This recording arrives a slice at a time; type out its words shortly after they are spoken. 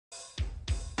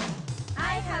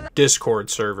Discord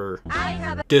server.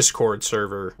 Discord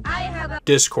server.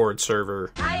 Discord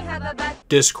server.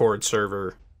 Discord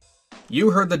server.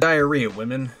 You heard the diarrhea,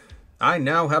 women. I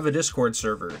now have a Discord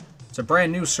server. It's a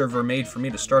brand new server made for me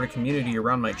to start a community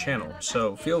around my channel,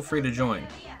 so feel free to join.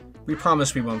 We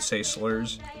promise we won't say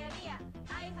slurs.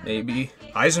 Maybe.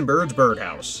 Heisenbird's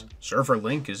Birdhouse. Server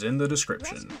link is in the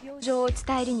description.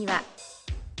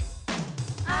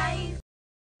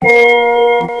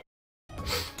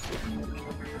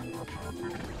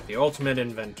 The ultimate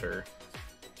inventor.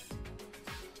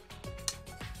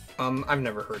 I've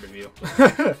never heard of you.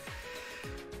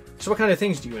 So what kind of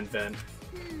things do you invent?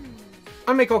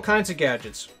 I make all kinds of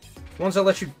gadgets. Ones that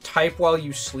let you type while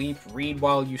you sleep, read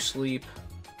while you sleep.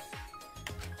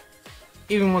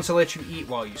 Even ones that let you eat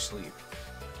while you sleep.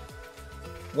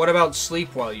 What about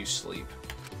sleep while you sleep?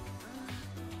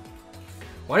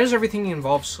 Why does everything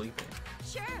involve sleeping?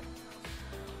 Sure.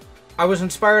 I was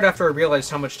inspired after I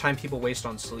realized how much time people waste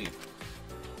on sleep.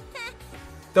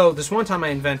 Though, this one time I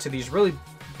invented these really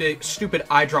big, stupid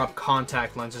eye drop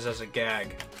contact lenses as a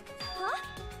gag. Huh?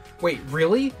 Wait,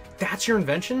 really? That's your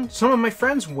invention? Some of my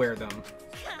friends wear them.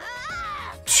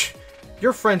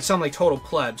 Your friends sound like total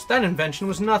plebs. That invention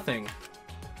was nothing.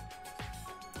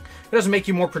 It doesn't make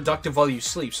you more productive while you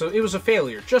sleep, so it was a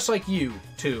failure, just like you,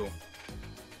 too.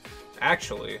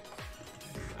 Actually,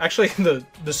 the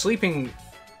sleeping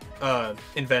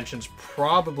inventions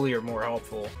probably are more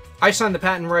helpful. I signed the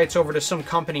patent rights over to some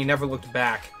company and never looked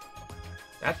back.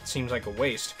 That seems like a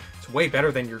waste. It's way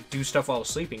better than your do stuff while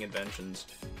sleeping inventions.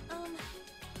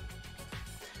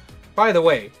 By the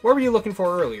way, what were you looking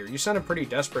for earlier? You sounded pretty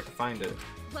desperate to find it.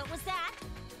 What was that?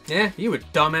 Eh, you a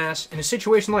dumbass. In a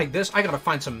situation like this, I gotta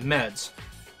find some meds.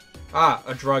 Ah,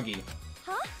 a druggie.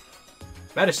 Huh?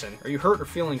 Medicine. Are you hurt or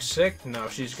feeling sick? No,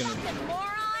 she's gonna...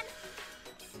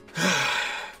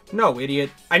 No,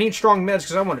 idiot. I need strong meds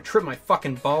because I want to trip my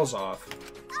fucking balls off.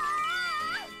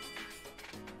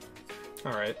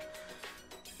 Alright.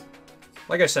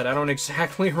 Like I said, I don't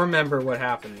exactly remember what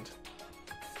happened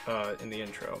in the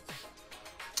intro.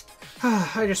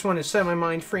 I just want to set my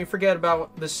mind free and forget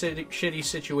about the shitty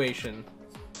situation.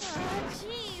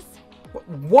 Jeez.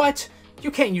 What? You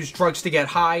can't use drugs to get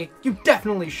high. You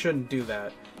definitely shouldn't do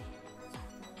that.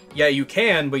 Yeah, you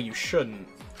can, but you shouldn't.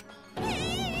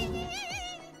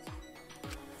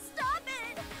 Stop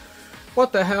it!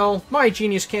 What the hell? My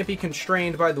genius can't be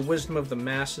constrained by the wisdom of the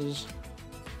masses.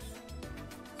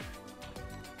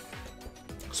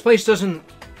 This place doesn't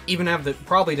even have the...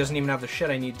 probably doesn't even have the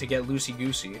shit I need to get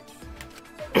loosey-goosey.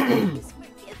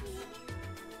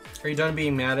 Are you done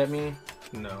being mad at me?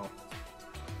 No.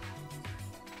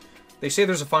 They say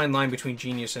there's a fine line between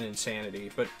genius and insanity,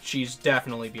 but she's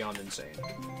definitely beyond insane.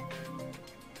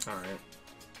 Alright.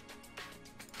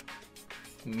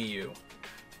 Miyu.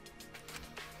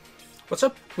 What's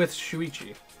up with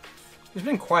Shuichi? He's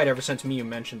been quiet ever since Miyu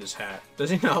mentioned his hat.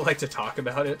 Does he not like to talk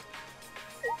about it?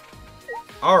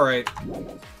 Alright.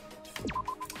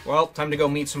 Well, time to go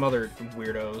meet some other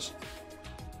weirdos.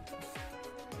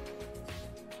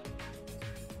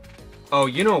 Oh,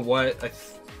 you know what?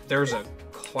 There's a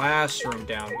classroom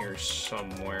down here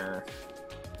somewhere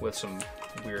with some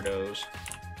weirdos.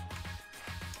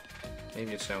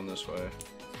 Maybe it's down this way.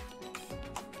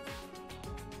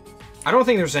 I don't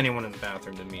think there's anyone in the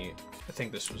bathroom to meet. I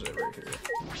think this was it right here.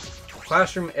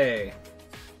 Classroom A.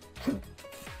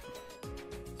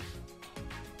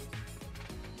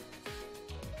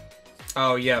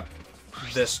 Oh, yep.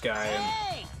 This guy.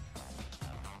 Hey!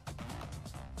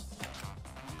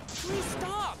 Please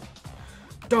stop!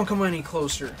 Don't come any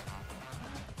closer.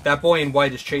 That boy in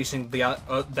white is chasing the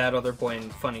that other boy in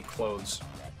funny clothes.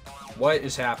 What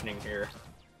is happening here?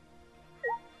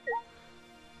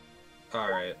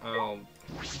 Alright, oh,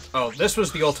 this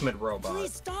was the ultimate robot.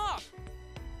 Please stop!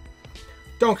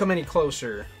 Don't come any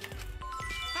closer.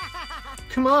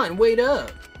 Come on, wait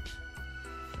up.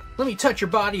 Let me touch your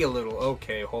body a little.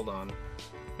 Okay, hold on.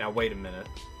 Now, wait a minute.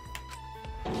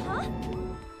 Huh?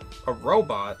 A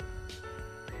robot?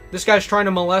 This guy's trying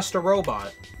to molest a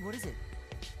robot. What is it?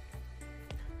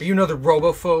 Are you another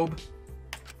robophobe?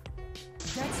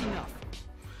 That's enough.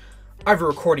 I have a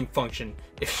recording function.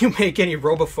 If you make any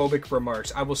robophobic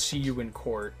remarks, I will see you in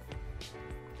court.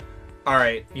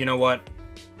 Alright, you know what?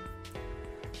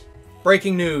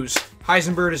 Breaking news.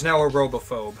 Heisenbird is now a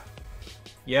robophobe.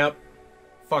 Yep.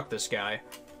 Fuck this guy.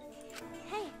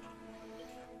 Hey.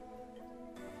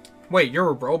 Wait, you're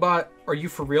a robot? Are you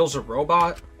for reals a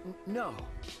robot? No.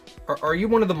 Are you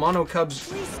one of the Monokubs?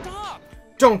 Please stop!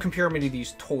 Don't compare me to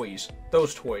these toys.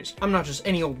 Those toys. I'm not just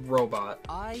any old robot.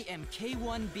 I am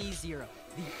K1B0,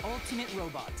 the ultimate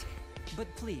robot.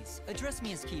 But please, address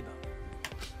me as Kibo.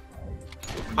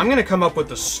 I'm gonna come up with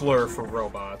the slur for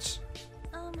robots.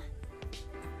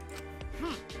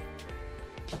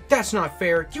 That's not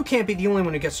fair. You can't be the only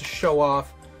one who gets to show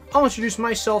off. I'll introduce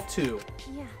myself too.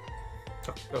 Yeah.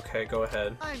 Okay, go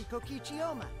ahead. I'm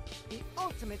Kokichiyama, the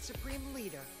ultimate supreme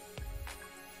leader.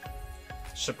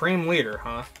 Supreme leader,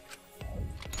 huh?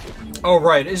 Oh,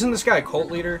 right. Isn't this guy a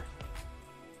cult leader?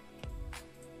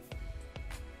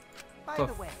 By The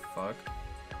the way, fuck?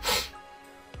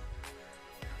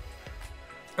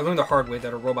 I learned the hard way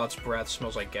that a robot's breath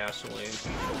smells like gasoline.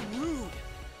 rude.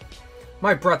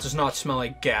 My breath does not smell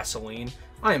like gasoline.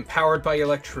 I am powered by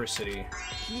electricity.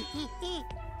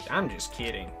 I'm just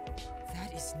kidding.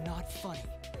 That is not funny.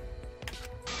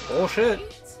 Bullshit.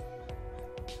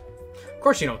 Of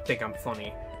course you don't think I'm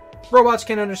funny. Robots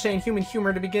can't understand human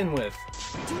humor to begin with.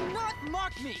 Do not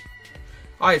mock me!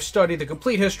 I have studied the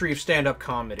complete history of stand-up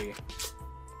comedy.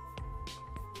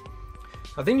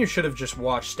 I think you should have just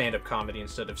watched stand-up comedy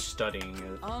instead of studying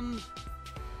it.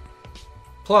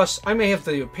 Plus, I may have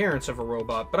the appearance of a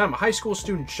robot, but I'm a high school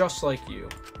student just like you.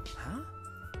 Huh?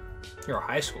 You're a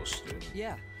high school student.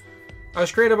 Yeah. I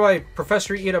was created by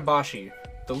Professor Itabashi,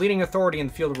 the leading authority in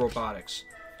the field of robotics.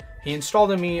 He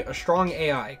installed in me a strong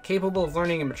AI, capable of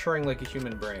learning and maturing like a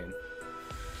human brain.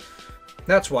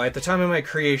 That's why, at the time of my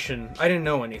creation, I didn't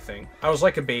know anything. I was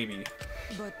like a baby.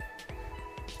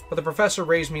 But the professor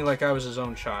raised me like I was his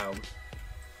own child.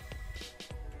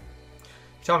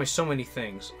 He taught me so many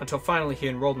things, until finally he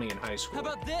enrolled me in high school.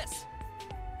 How about this?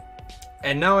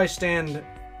 And now I stand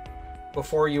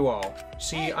before you all.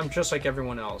 See, I'm just like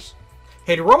everyone else.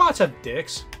 Hey, do robots have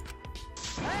dicks?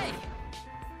 Hey!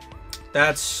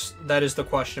 That is the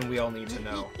question we all need to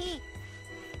know.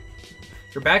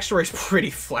 Your backstory's pretty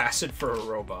flaccid for a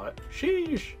robot.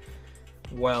 Sheesh.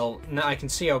 Well, now I can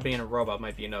see how being a robot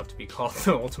might be enough to be called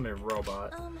the ultimate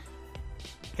robot.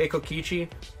 Hey, Kokichi,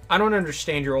 I don't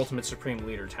understand your ultimate supreme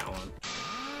leader talent.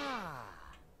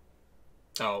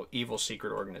 Oh, evil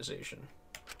secret organization.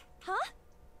 Huh?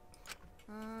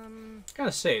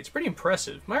 Gotta say, it's pretty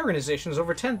impressive. My organization has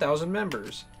over 10,000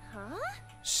 members. Huh?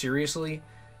 Seriously?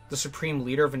 The supreme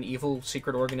leader of an evil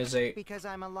secret organization? Because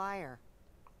I'm a liar.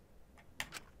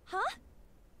 Huh?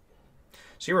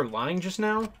 So you were lying just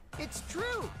now? It's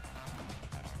true.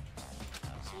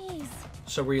 Jeez.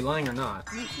 So were you lying or not?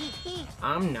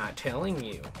 I'm not telling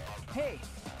you. Hey!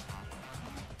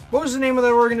 What was the name of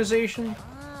that organization?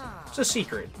 It's a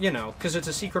secret, you know, because it's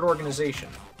a secret organization.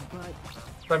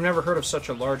 But I've never heard of such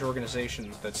a large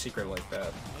organization that's secret like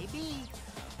that. Maybe.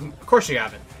 Of course you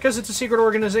haven't, because it's a secret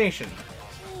organization.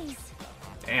 Jeez.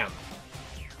 Damn.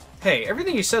 Hey,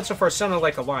 everything you said so far sounded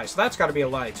like a lie, so that's gotta be a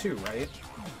lie too, right?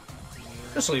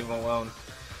 Just leave him alone.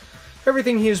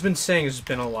 Everything he has been saying has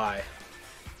been a lie.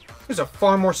 He's a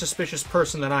far more suspicious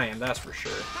person than I am, that's for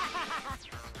sure.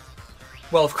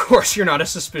 Well, of course you're not a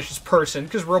suspicious person,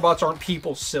 because robots aren't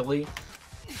people, silly.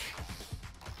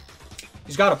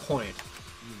 He's got a point.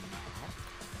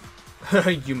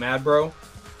 You mad, bro?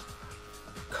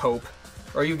 Cope.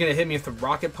 Or are you gonna hit me with a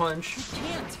rocket punch?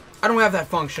 Can't! I don't have that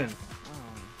function.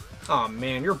 Aw,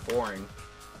 man, you're boring.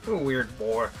 You're a weird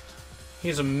bore.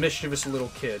 He's a mischievous little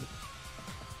kid.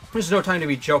 There's no time to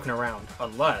be joking around,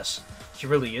 unless he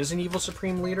really is an evil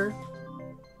supreme leader.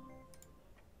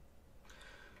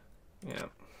 Yeah.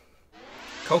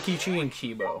 Kokichi and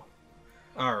Kibo.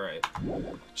 Alright.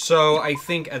 So, I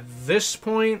think at this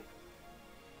point,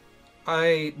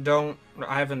 I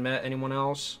haven't met anyone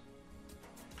else.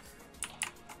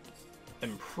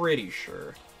 I'm pretty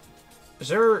sure. Is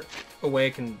there a way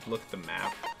I can look at the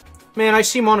map? Man, I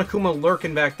see Monokuma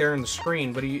lurking back there in the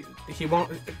screen, but he won't...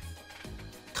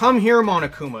 Come here,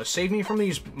 Monokuma. Save me from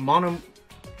these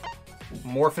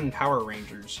Morphin Power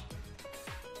Rangers.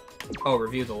 Oh,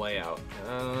 review the layout.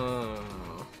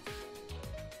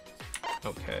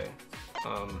 Okay.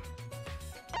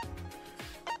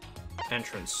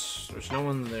 Entrance. There's no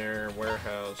one there.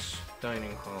 Warehouse.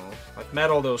 Dining hall. I've met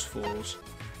all those fools.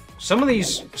 Some of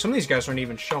these guys aren't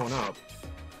even showing up.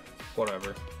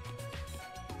 Whatever.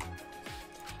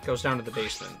 Goes down to the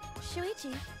basement.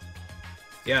 Shuichi.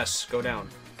 Yes, go down.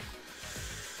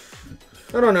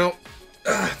 I don't know.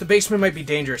 The basement might be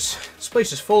dangerous. This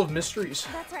place is full of mysteries.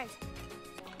 That's right.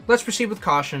 Let's proceed with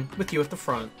caution, with you at the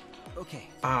front. Okay.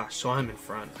 Ah, so I'm in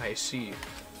front. I see.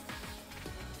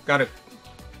 Gotta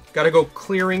go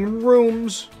clearing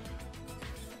rooms.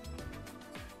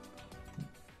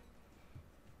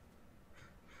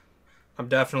 I'm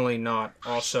definitely not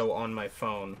also on my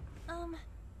phone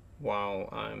while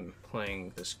I'm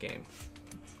playing this game.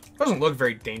 Doesn't look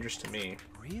very dangerous to me.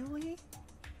 Really?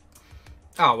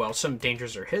 Oh, well, some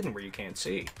dangers are hidden where you can't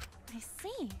see. I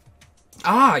see.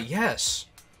 Ah, yes.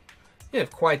 You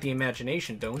have quite the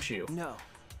imagination, don't you? No.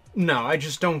 No, I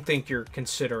just don't think you're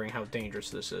considering how dangerous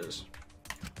this is.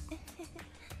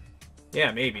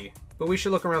 Yeah, maybe. But we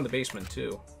should look around the basement,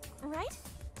 too. Right?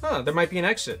 Huh, there might be an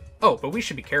exit. Oh, but we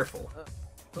should be careful.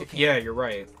 Okay. Yeah, you're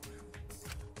right.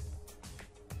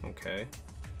 Okay.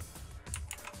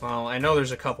 Well, I know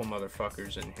there's a couple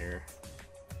motherfuckers in here.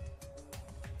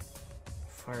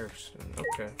 Firestone,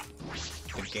 okay.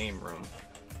 The game room.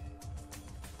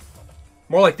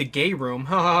 More like the gay room,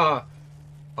 haha.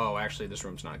 Oh, actually, this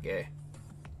room's not gay.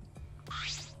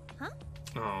 Huh?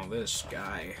 Oh, this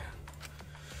guy.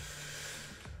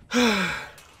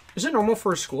 Is it normal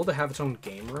for a school to have its own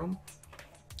game room?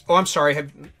 Oh, I'm sorry.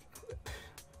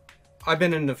 I've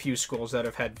been in a few schools that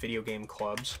have had video game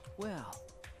clubs. Well.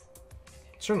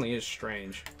 It certainly is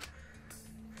strange.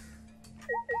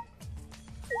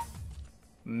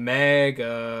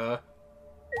 Mega.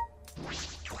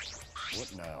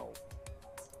 What now?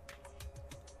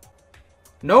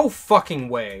 No fucking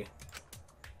way.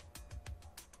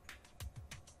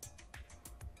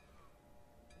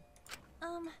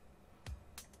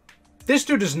 This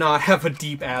dude does not have a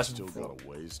deep ass. Still got a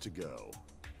ways to go.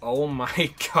 Oh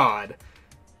my god.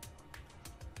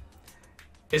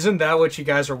 Isn't that what you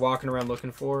guys are walking around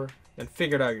looking for? Then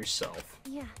figure it out yourself.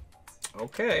 Yeah.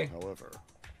 Okay. However,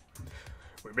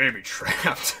 We may be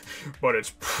trapped, but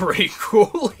it's pretty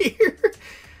cool here.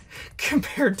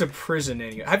 Compared to prison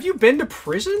anyway. Have you been to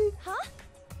prison? Huh?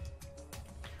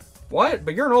 What?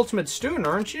 But you're an ultimate student,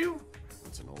 aren't you?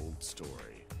 it's an old story.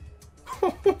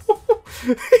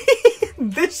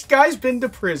 This guy's been to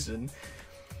prison.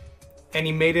 And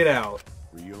he made it out.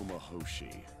 Ryoma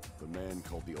Hoshi, the man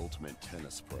called the Ultimate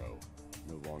Tennis Pro,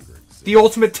 no longer exists. The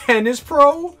ultimate tennis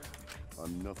pro?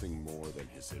 I'm nothing more than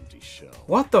his empty shell.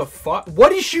 What the fuck? What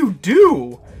did you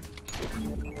do?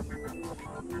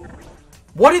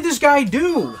 What did this guy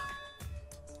do?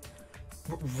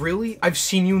 Really? I've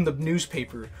seen you in the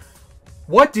newspaper.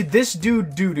 What did this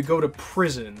dude do to go to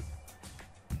prison?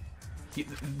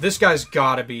 This guy's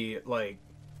gotta be, like,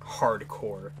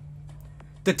 hardcore.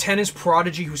 The tennis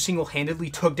prodigy who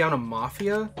single-handedly took down a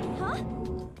mafia? Huh?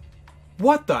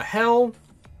 What the hell?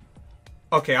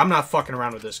 Okay, I'm not fucking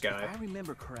around with this guy. If I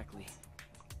remember correctly.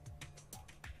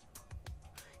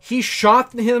 He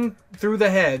shot him through the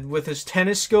head with his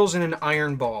tennis skills and an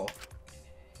iron ball.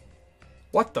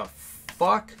 What the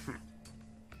fuck?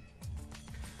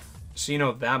 So you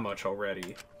know that much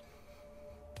already.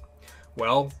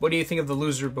 Well, what do you think of the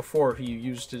loser before who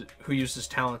used his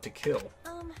talent to kill?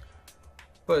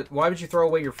 But why would you throw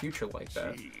away your future like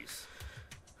that? Jeez.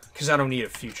 Because I don't need a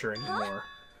future anymore.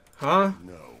 Huh?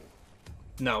 No.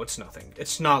 No, it's nothing.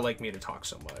 It's not like me to talk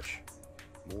so much.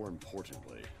 More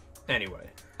importantly, Anyway,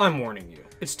 I'm warning you.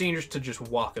 It's dangerous to just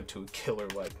walk up to a killer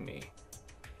like me.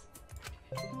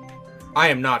 I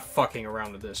am not fucking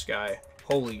around with this guy.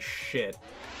 Holy shit.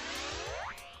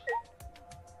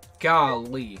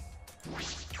 Golly.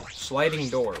 Sliding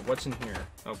door. What's in here?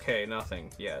 Okay,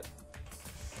 nothing yet.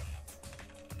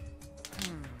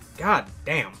 God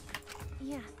damn.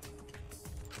 Yeah.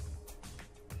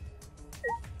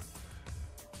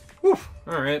 Whew.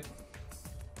 Alright.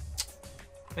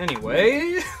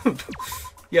 Anyway.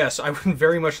 Yes, I would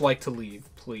very much like to leave,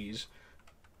 please.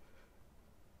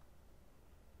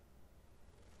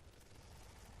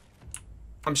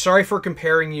 I'm sorry for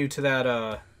comparing you to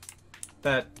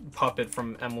that puppet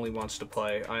from Emily Wants to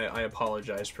Play. I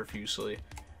apologize profusely.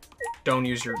 Don't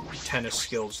use your tennis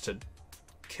skills to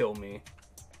kill me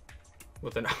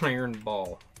with an iron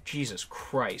ball. Jesus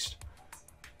Christ.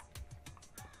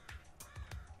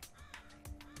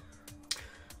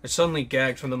 I suddenly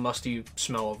gagged from the musty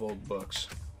smell of old books.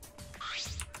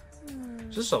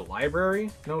 Is this a library?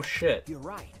 No shit. You're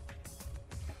right.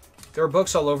 There are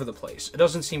books all over the place. It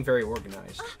doesn't seem very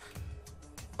organized.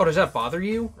 Oh, does that bother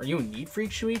you? Are you a neat freak,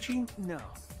 Shuichi? No.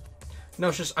 No,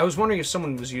 it's just, I was wondering if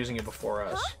someone was using it before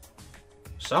us.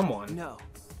 Someone? No.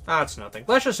 Ah, it's nothing.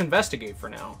 Let's just investigate for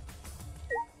now.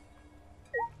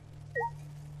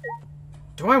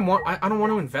 I don't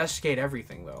want to investigate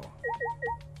everything, though.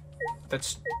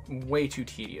 That's way too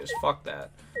tedious. Fuck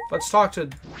that. Let's talk to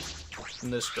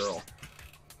this girl.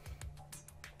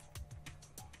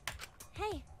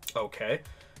 Hey. Okay.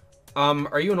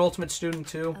 Are you an ultimate student,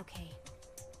 too? Okay.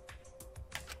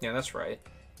 Yeah, that's right.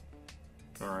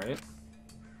 Alright.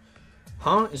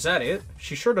 Huh? Is that it?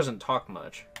 She sure doesn't talk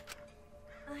much.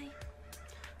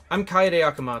 I'm Kaede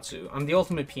Akamatsu. I'm the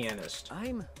ultimate pianist.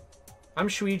 I'm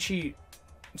Shuichi...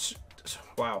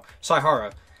 Wow.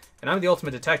 Saihara. And I'm the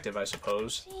ultimate detective, I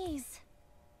suppose. Jeez.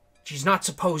 She's not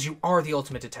suppose, you are the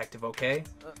ultimate detective, okay?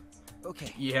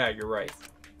 Okay. Yeah, you're right.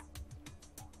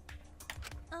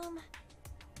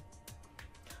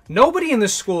 Nobody in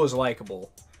this school is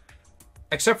likable.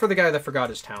 Except for the guy that forgot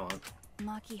his talent.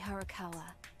 Maki Harukawa,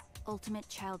 ultimate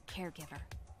child caregiver.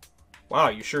 Wow,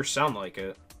 you sure sound like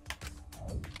it.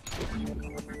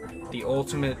 The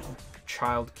ultimate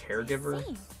child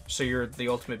caregiver? So you're the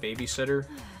ultimate babysitter?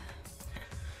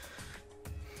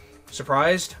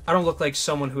 Surprised? I don't look like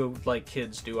someone who would like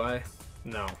kids, do I?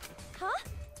 No. Huh?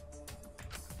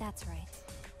 That's right.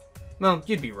 Well,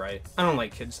 you'd be right. I don't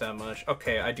like kids that much.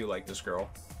 Okay, I do like this girl.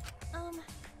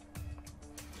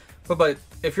 But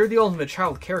if you're the ultimate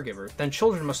child caregiver, then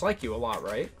children must like you a lot,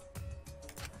 right?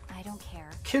 I don't care.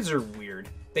 Kids are weird.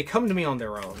 They come to me on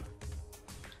their own.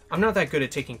 I'm not that good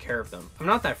at taking care of them. I'm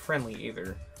not that friendly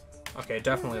either. Okay, I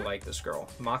definitely like this girl.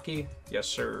 Maki? Yes,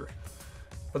 sir.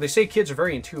 But they say kids are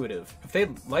very intuitive. If they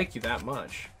like you that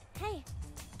much, Hey.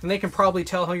 then they can probably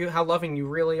tell how loving you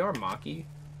really are, Maki.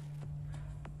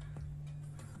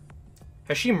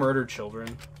 Has she murdered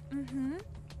children? Mm-hmm.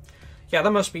 Yeah,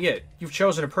 that must be it. You've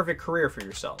chosen a perfect career for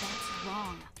yourself. That's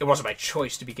wrong. It wasn't my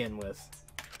choice to begin with.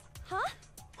 Huh?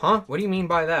 Huh? What do you mean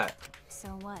by that? So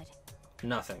what?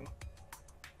 Nothing.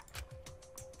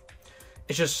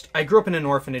 It's just, I grew up in an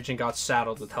orphanage and got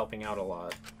saddled with helping out a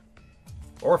lot.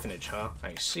 Orphanage, huh?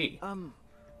 I see.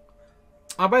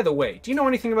 Oh, by the way, do you know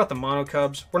anything about the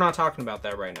Monokubs? We're not talking about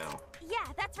that right now.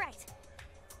 Yeah, that's right.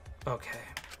 Okay.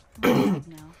 No.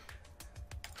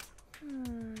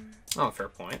 Oh, fair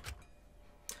point.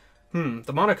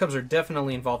 The Monokubs are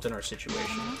definitely involved in our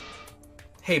situation.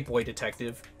 Hey, boy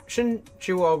detective. Shouldn't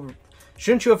you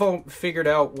have all figured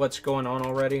out what's going on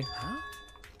already? Huh?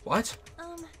 What?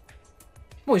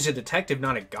 Well, he's a detective,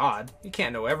 not a god. You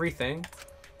can't know everything.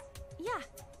 Yeah.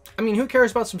 I mean, who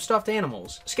cares about some stuffed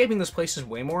animals? Escaping this place is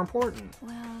way more important.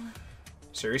 Well...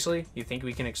 Seriously? You think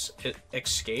we can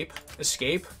escape?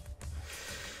 Escape?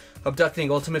 Abducting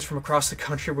ultimates from across the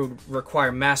country would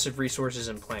require massive resources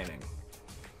and planning.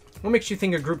 What makes you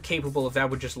think a group capable of that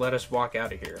would just let us walk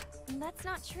out of here? That's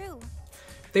not true.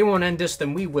 If they won't end us,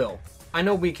 then we will. I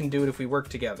know we can do it if we work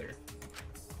together.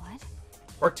 What?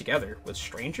 Work together? With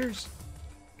strangers?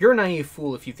 You're a naive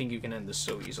fool if you think you can end this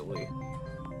so easily.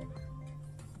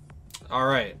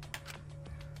 Alright.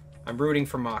 I'm rooting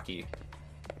for Maki.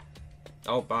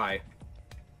 Oh, bye.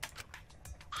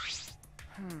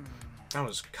 That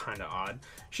was kinda odd.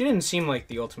 She didn't seem like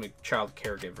the ultimate child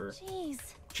caregiver. Jeez.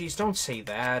 Jeez, don't say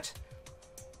that.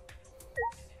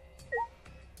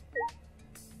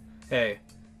 Hey,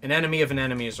 an enemy of an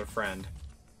enemy is a friend.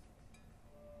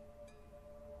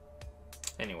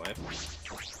 Anyway.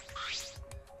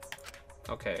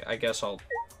 Okay, I guess I'll...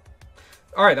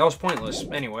 Alright, that was pointless.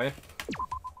 Anyway.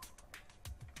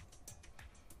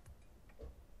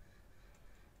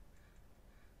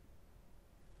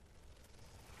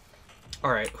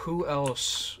 Alright, who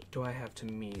else do I have to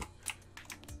meet?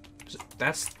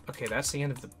 Okay, that's the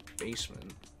end of the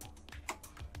basement.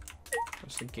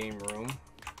 That's the game room.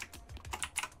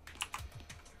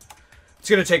 It's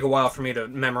gonna take a while for me to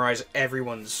memorize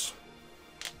everyone's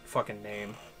fucking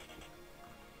name.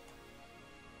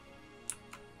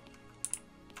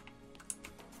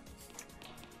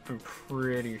 I'm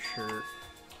pretty sure...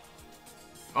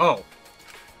 Oh!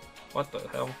 What the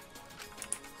hell?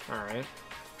 Alright.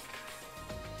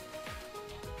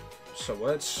 So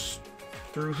what's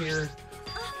through here?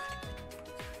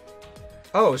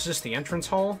 Oh, is this the entrance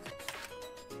hall?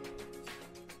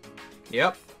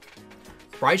 Yep.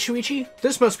 Right, Shuichi?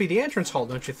 This must be the entrance hall,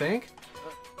 don't you think?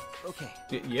 Okay.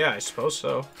 Yeah, I suppose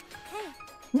so.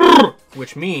 Hey.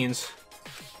 Which means...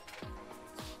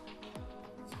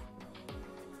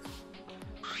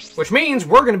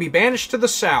 we're gonna be banished to the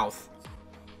south.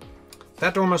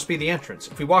 That door must be the entrance.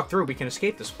 If we walk through, we can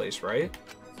escape this place, right?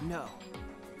 No.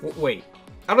 Wait.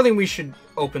 I don't think we should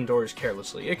open doors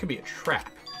carelessly. It could be a trap.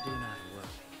 Do not worry.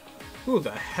 Who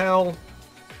the hell?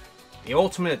 The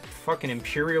ultimate fucking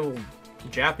Imperial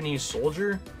Japanese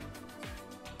soldier?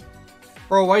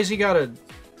 Bro, why has he got a...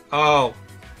 Oh,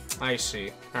 I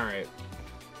see. Alright.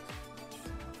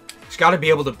 He's got to be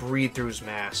able to breathe through his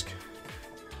mask.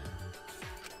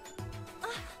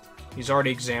 He's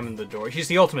already examined the door. He's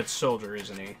the ultimate soldier,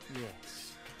 isn't he?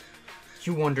 Yes.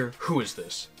 You wonder, who is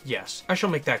this? Yes, I shall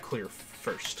make that clear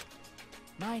first.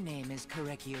 My name is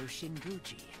Korekio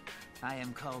Shinguchi. I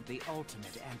am called the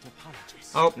ultimate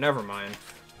anthropologist. Oh, never mind.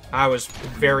 I was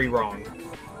very wrong.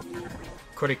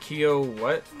 Korekio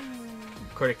what?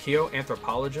 Korekio,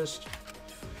 anthropologist?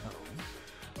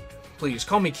 Please,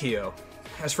 call me Kyo.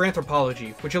 As for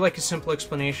anthropology, would you like a simple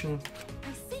explanation?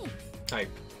 I see. I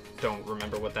don't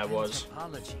remember what that was.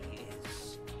 Anthropology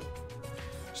is...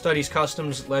 Studies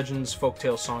customs, legends,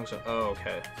 folktales, songs. Oh,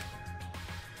 okay.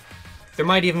 There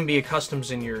might even be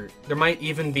customs in your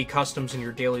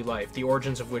daily life, the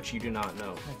origins of which you do not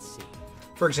know. Let's see.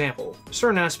 For example,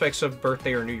 certain aspects of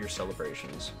birthday or New Year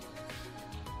celebrations.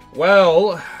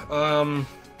 Well,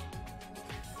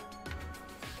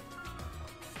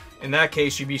 in that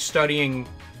case, you'd be studying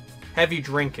heavy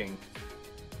drinking.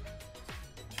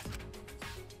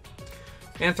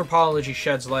 Anthropology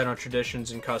sheds light on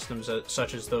traditions and customs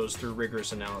such as those through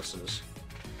rigorous analysis.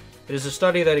 It is a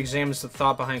study that examines the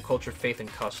thought behind culture, faith, and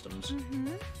customs.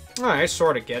 Alright, I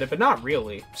sort of get it, but not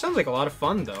really. Sounds like a lot of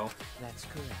fun, though. That's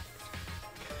correct.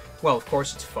 Well, of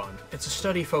course it's fun. It's a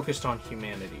study focused on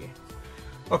humanity.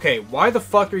 Okay, why the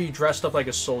fuck are you dressed up like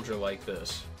a soldier like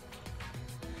this?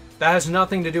 That has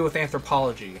nothing to do with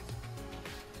anthropology.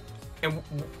 And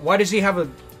why does he have a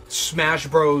Smash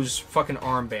Bros. Fucking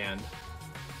armband?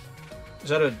 Is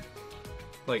that a...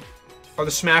 like... Are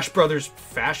the Smash Brothers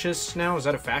fascists now? Is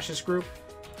that a fascist group?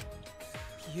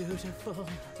 Beautiful.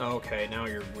 Okay, now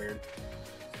you're weird.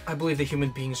 I believe that human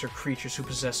beings are creatures who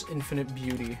possess infinite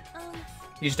beauty.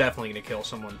 He's definitely gonna kill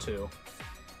someone, too.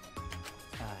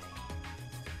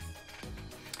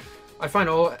 I find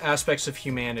all aspects of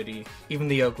humanity, even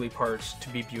the ugly parts, to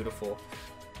be beautiful.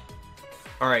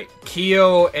 Alright,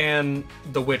 Kyo and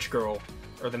the witch girl,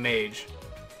 or the mage,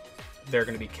 they're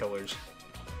gonna be killers.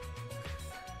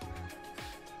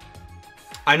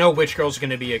 I know witch girl's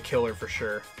gonna be a killer for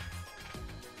sure.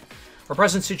 Our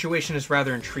present situation is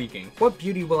rather intriguing. What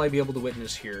beauty will I be able to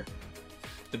witness here?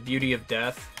 The beauty of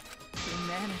death?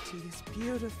 Humanity is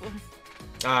beautiful.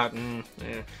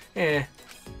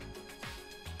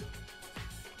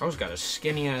 Bro's got a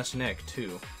skinny-ass neck,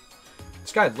 too.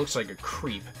 This guy looks like a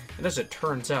creep, and as it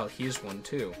turns out, he is one,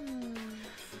 too.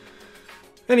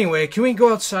 Anyway, can we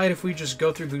go outside if we just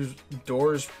go through those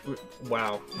doors?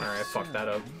 Wow. Alright, I fucked that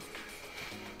up.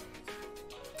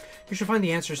 You should find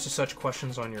the answers to such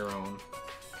questions on your own.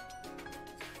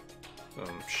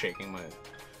 I'm shaking my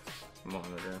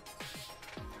monitor.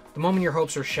 The moment your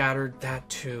hopes are shattered, that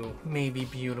too may be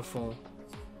beautiful.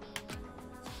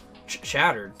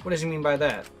 Shattered? What does he mean by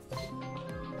that?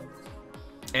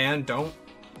 And don't?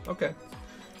 Okay.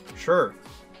 Sure.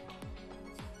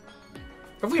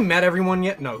 Have we met everyone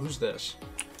yet? No, who's this?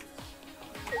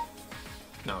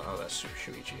 No, oh, that's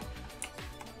Shuichi.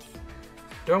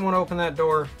 Do I want to open that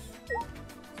door?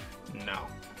 No.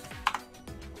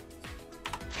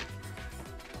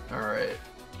 Alright.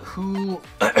 Who...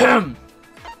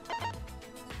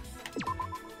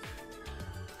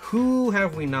 Who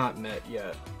have we not met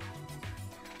yet?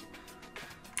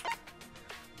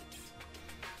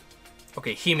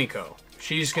 Okay, Himiko.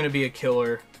 She's gonna be a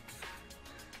killer.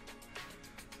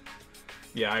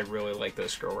 Yeah, I really like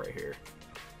this girl right here.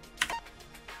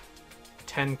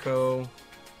 Tenko.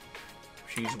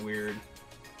 She's weird.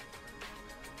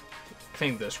 I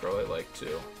think this girl I like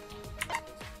too.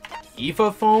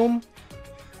 Ifa Foam?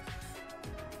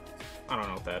 I don't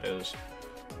know what that is.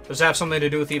 Does it have something to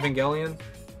do with Evangelion?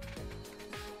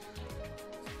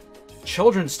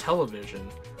 Children's television.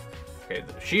 Okay,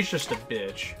 she's just a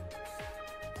bitch.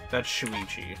 That's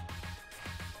Shuichi.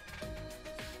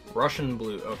 Russian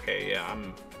blue. Okay, yeah,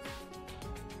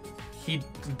 He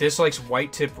dislikes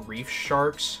white-tip reef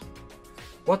sharks.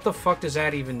 What the fuck does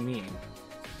that even mean?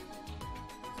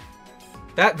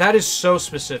 That is so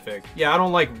specific. Yeah, I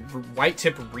don't like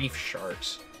white-tip reef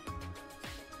sharks.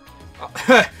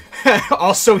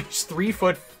 Also, he's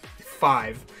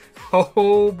 3'5".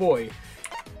 Oh boy.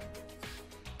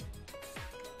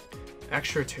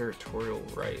 Extraterritorial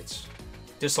rights.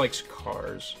 Dislikes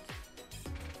cars.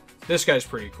 This guy's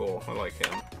pretty cool. I like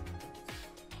him.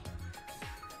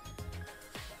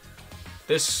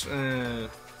 This,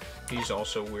 he's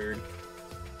also weird.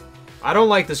 I don't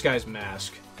like this guy's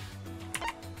mask.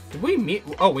 Did we meet?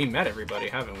 Oh, we met everybody,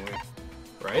 haven't we?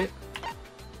 Right?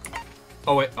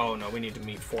 Oh, wait. Oh, no. We need to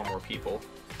meet 4 more people.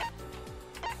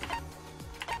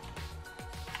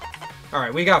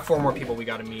 Alright, we got 4 more people we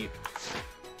gotta meet.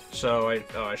 So,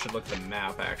 I should look at the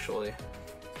map, actually.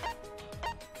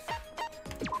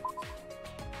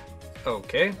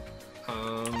 Okay.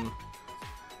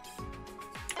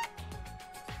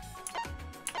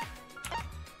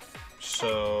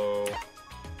 So...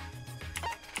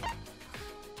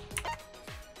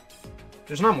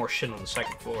 There's not more shit on the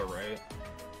 2nd floor, right?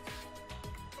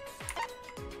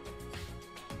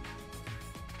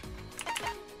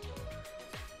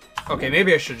 Okay,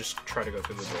 maybe I should just try to go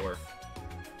through the door.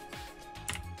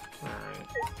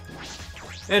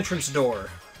 Alright. Entrance door.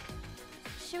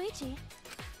 Shuichi.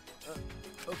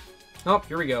 Oh,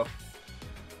 here we go.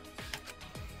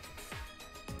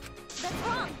 That's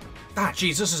wrong. Ah,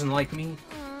 jeez, this isn't like me.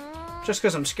 Just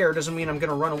because I'm scared doesn't mean I'm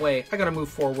gonna run away. I gotta move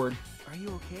forward. Are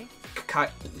you okay?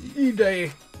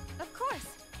 Kaide. Of course.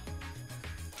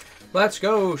 Let's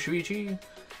go, Shuichi.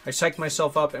 I psyched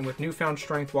myself up and with newfound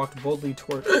strength walked boldly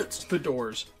towards the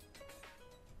doors.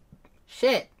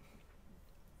 Shit.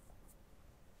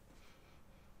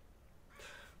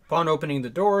 Upon opening the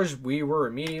doors, we were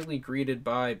immediately greeted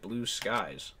by blue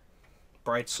skies,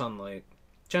 bright sunlight,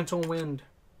 gentle wind,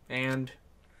 and...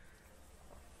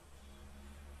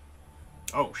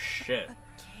 oh, shit. A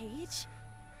cage?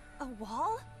 A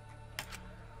wall?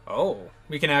 Oh,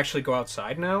 we can actually go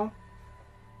outside now?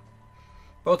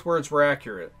 Both words were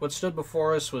accurate. What stood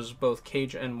before us was both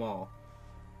cage and wall.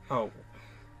 Oh.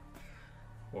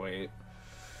 Wait.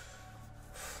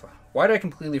 Why did I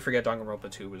completely forget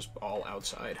Danganronpa 2 was all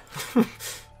outside? It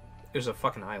was a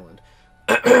fucking island.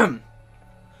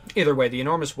 Either way, the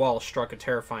enormous wall struck a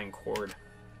terrifying chord.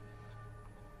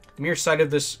 The mere sight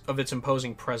of its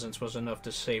imposing presence was enough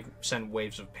to send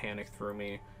waves of panic through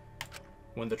me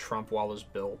when the Trump wall is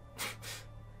built.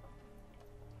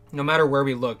 No matter where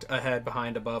we looked, ahead,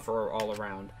 behind, above, or all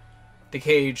around, the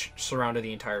cage surrounded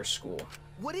the entire school.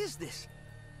 What is this?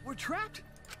 We're trapped?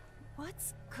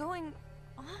 What's going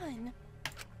on?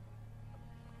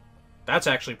 That's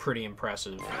actually pretty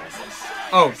impressive.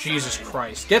 Oh, Jesus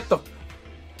Christ. Get the...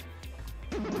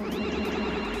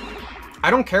 I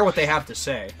don't care what they have to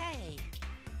say. Hey.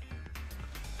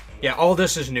 Yeah, all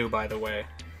this is new, by the way.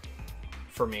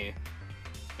 For me.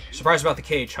 Surprised about the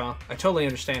cage, huh? I totally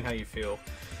understand how you feel.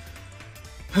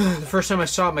 The first time I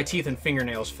saw it, my teeth and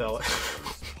fingernails fell.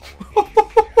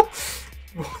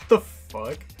 What the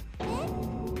fuck?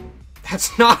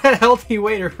 That's not a healthy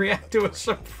way to react to a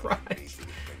surprise.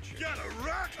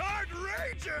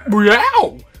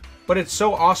 Wow! But it's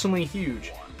so awesomely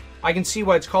huge. I can see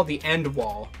why it's called the end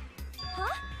wall.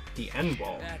 Huh? The end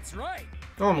wall. That's right.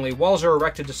 Normally, walls are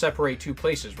erected to separate two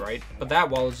places, right? But that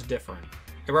wall is different.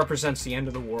 It represents the end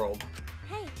of the world.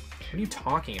 Hey. What are you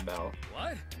talking about?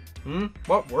 What? Hmm?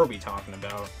 What were we talking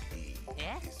about?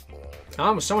 Yeah?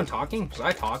 Was someone talking? Was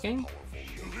I talking?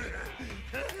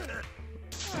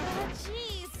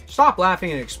 Jeez. Stop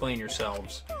laughing and explain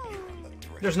yourselves.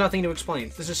 There's nothing to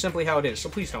explain. This is simply how it is, so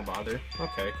please don't bother.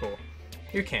 Okay, cool.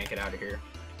 You can't get out of here.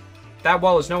 That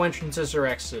wall has no entrances or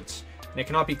exits, and it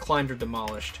cannot be climbed or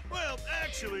demolished. Well,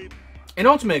 actually... An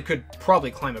Ultimate could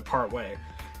probably climb it part way,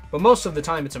 but most of the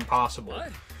time it's impossible.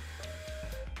 What?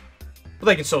 But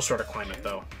they can still sort of climb it,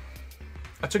 though.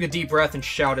 I took a deep breath and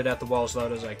shouted at the wall as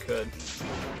loud as I could.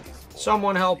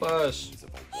 Someone help us!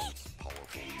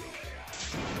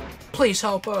 Please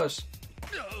help us!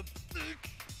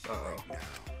 Uh-oh.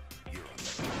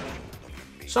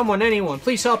 Someone, anyone,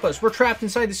 please help us! We're trapped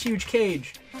inside this huge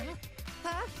cage!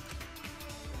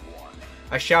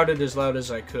 I shouted as loud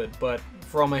as I could, but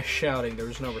for all my shouting, there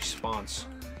was no response.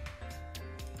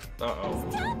 Uh-oh.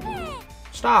 Stop it!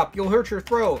 Stop! You'll hurt your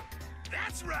throat!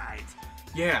 That's right!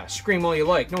 Yeah, scream all you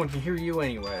like. No one can hear you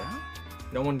anyway.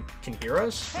 No one can hear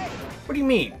us? What do you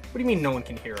mean? What do you mean no one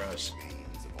can hear us?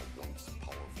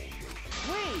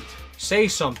 Wait! Say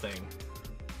something.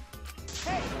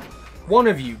 Hey! One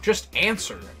of you, just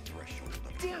answer.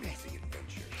 Damn it!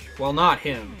 Well, not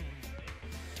him.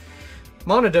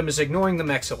 Monodum is ignoring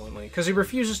them excellently, because he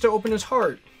refuses to open his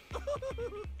heart. Do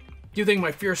you think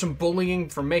my fearsome bullying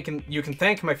for making... You can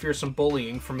thank my fearsome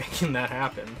bullying for making that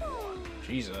happen.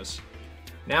 Jesus.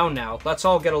 Now, let's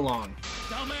all get along.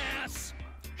 Dumbass!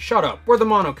 Shut up, we're the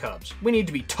Mono Cubs. We need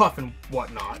to be tough and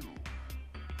whatnot.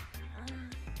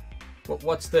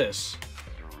 What's this?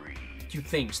 You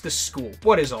things, this school,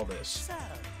 what is all this?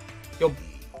 So,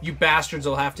 You bastards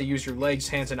will have to use your legs,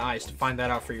 hands, and eyes to find that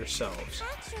out for yourselves.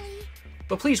 Actually,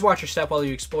 But please watch your step while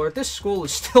you explore it. This school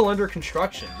is still under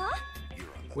construction. huh?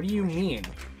 What do you mean?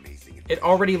 It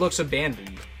already looks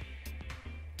abandoned.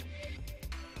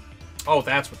 Oh,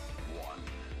 that's what...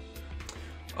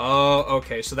 Oh,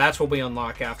 okay, so that's what we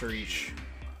unlock after each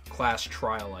class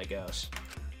trial, I guess.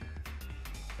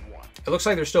 It looks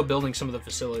like they're still building some of the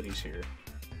facilities here.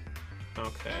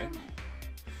 Okay.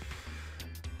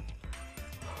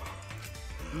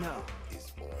 no.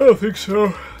 I don't think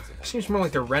so. Seems more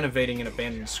like they're renovating an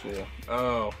abandoned school.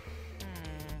 Oh.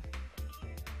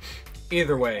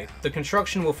 Either way, the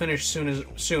construction will finish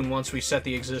soon once we set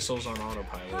the Exisals on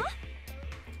autopilot.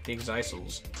 The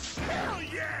Exisals.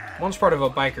 Once part of a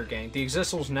biker gang, the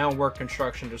Exisals now work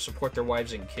construction to support their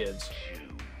wives and kids.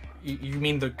 You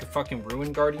mean the fucking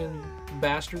Ruin Guardian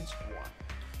bastards?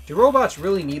 Do robots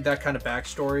really need that kind of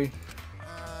backstory?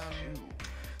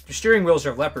 Their steering wheels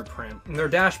are leopard print, and their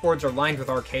dashboards are lined with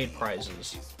arcade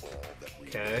prizes.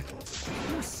 Okay.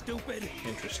 You stupid.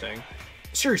 Interesting.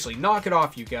 Seriously, knock it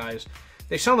off, you guys.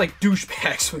 They sound like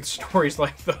douchebags with stories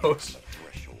like those.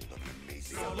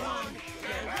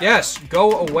 Yes,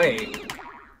 go away.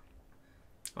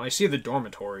 Oh, I see the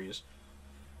dormitories.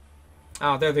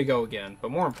 Oh, there they go again.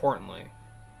 But more importantly,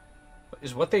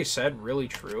 is what they said really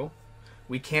true?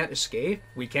 We can't escape?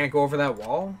 We can't go over that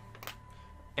wall?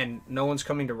 And no one's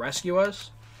coming to rescue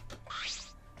us?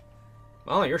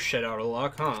 Well, you're shit out of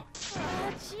luck, huh?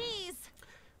 Oh, jeez.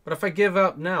 But if I give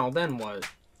up now, then what?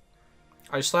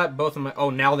 I slapped both of my... Oh,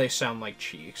 now they sound like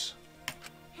cheeks.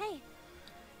 Hey.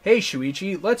 Hey,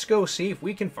 Shuichi, let's go see if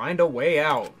we can find a way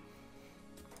out.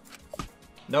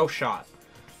 No shot.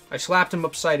 I slapped him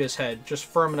upside his head, just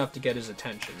firm enough to get his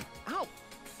attention. Ow.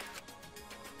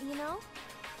 You know?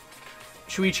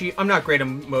 Shuichi, I'm not great at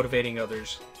motivating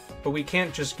others, but we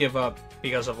can't just give up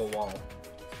because of a wall.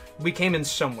 We came in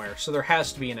somewhere, so there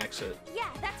has to be an exit. Yeah,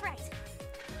 that's right.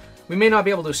 We may not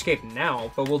be able to escape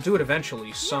now, but we'll do it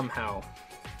eventually, somehow.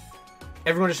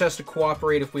 Everyone just has to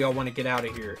cooperate if we all want to get out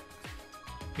of here.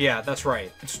 Yeah, that's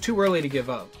right. It's too early to give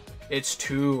up. It's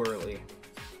too early.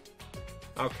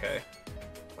 Okay.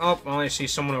 Oh, well, I see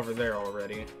someone over there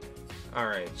already.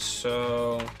 Alright,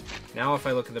 so... Now if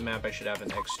I look at the map, I should have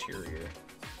an exterior.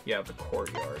 Yeah, the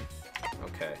courtyard.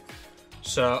 Okay.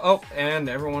 So, oh, and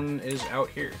everyone is out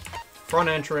here. Front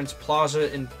entrance,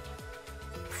 plaza in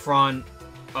front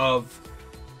of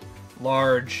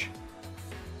large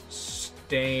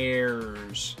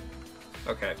stairs.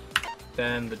 Okay.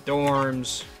 Then the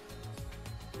dorms.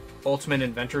 Ultimate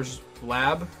Inventors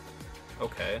Lab.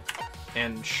 Okay.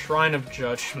 And Shrine of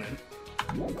Judgment.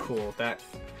 Cool, that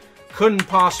couldn't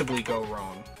possibly go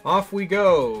wrong. Off we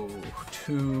go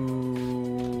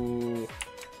to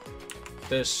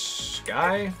this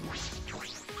guy.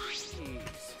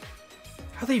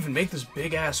 How'd they even make this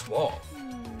big-ass wall?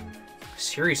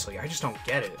 Seriously, I just don't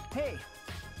get it. Hey.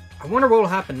 I wonder what will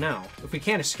happen now. If we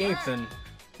can't escape, then...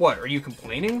 What, are you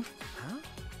complaining? Huh?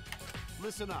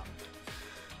 Listen up.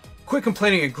 Quit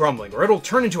complaining and grumbling, or it'll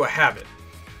turn into a habit.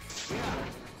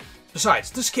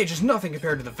 Besides, this cage is nothing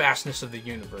compared to the vastness of the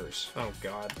universe. Oh,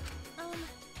 God.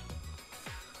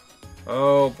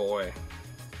 Oh, boy.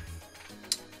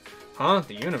 Huh?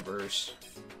 The universe?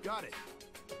 Got it.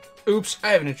 Oops, I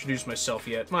haven't introduced myself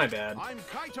yet. My bad. I'm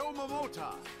Kaito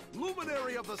Momota,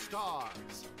 luminary of the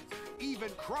stars. Even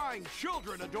crying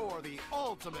children adore the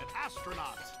ultimate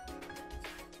astronaut.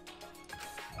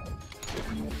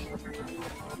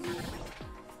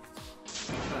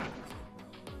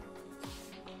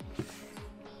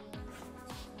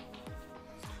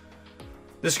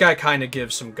 This guy kind of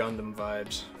gives some Gundam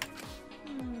vibes.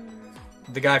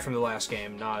 The guy from the last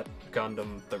game, not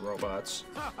Gundam the robots.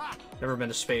 Never been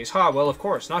to space. Ha, well, of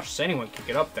course, not just anyone can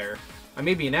get up there. I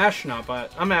may be an astronaut,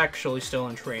 but I'm actually still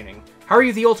in training. How are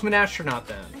you the ultimate astronaut,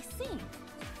 then? I see.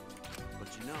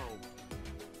 But you know...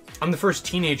 I'm the first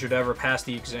teenager to ever pass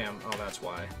the exam. Oh, that's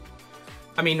why.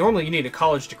 I mean, normally you need a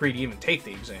college degree to even take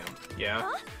the exam. Yeah?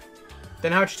 Huh?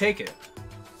 Then how'd you take it?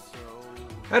 So...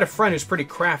 I had a friend who's pretty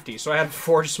crafty, so I had to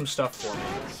forge some stuff for me.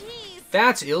 Oh, jeez.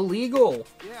 That's illegal!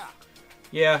 Yeah.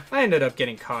 Yeah, I ended up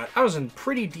getting caught. I was in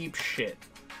pretty deep shit.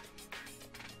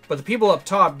 But the people up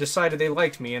top decided they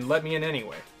liked me and let me in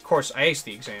anyway. Of course, I aced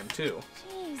the exam, too.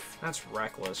 Jeez. That's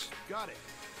reckless. Got it.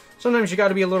 Sometimes you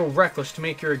gotta be a little reckless to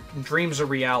make your dreams a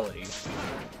reality.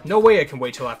 No way I can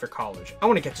wait till after college. I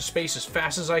want to get to space as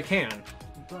fast as I can.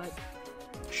 But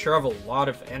Sure have a lot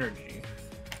of energy.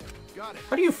 Got it.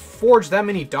 How do you forge that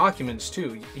many documents,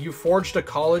 too? You forged a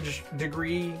college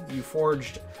degree? You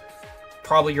forged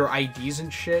probably your IDs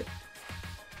and shit?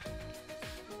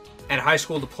 And a high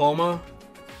school diploma?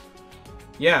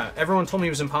 Yeah, everyone told me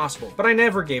it was impossible, but I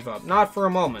never gave up. Not for a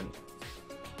moment.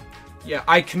 Yeah,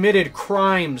 I committed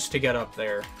crimes to get up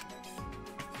there.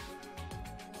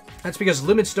 That's because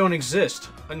limits don't exist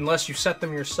unless you set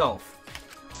them yourself.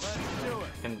 Let's do it.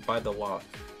 And by the law.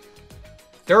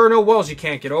 There are no walls you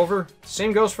can't get over.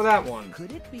 Same goes for that one.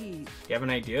 could it be? You have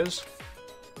any ideas?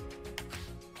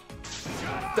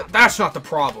 That's not the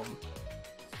problem.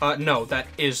 No, that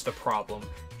is the problem.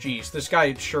 Jeez, this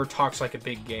guy sure talks like a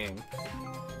big game.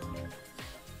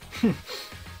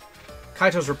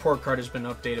 Kaito's report card has been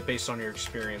updated based on your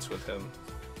experience with him.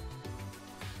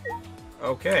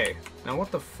 Okay. Now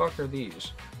what the fuck are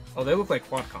these? Oh, they look like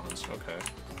quadcons. Okay.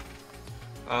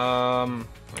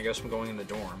 I guess I'm going in the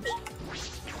dorms.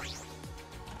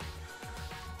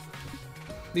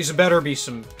 These had better be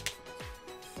some...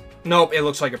 Nope, it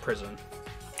looks like a prison.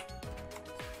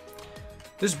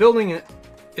 This building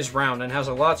is round and has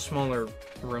a lot smaller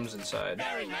rooms inside.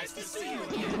 Very nice to see you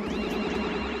again.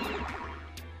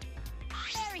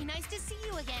 Very nice to see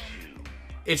you again.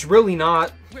 It's really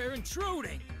not. We're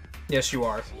intruding. Yes, you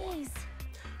are. Jeez.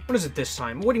 What is it this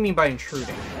time? What do you mean by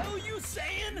intruding? Hell you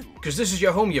saying? Because this is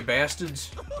your home, you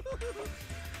bastards.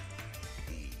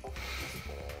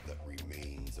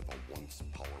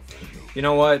 You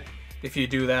know what? If you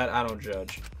do that, I don't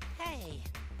judge. Hey.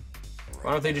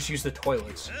 Why don't they just use the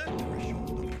toilets?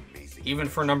 Even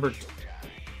for number...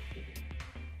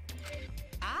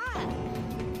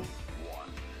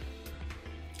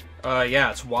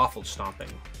 yeah, it's waffle stomping.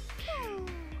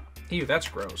 Ew, that's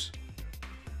gross.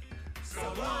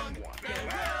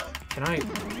 Can I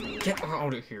get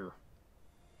out of here?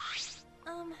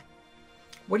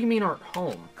 What do you mean our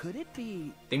home? Could it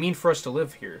be... They mean for us to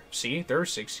live here. See, there are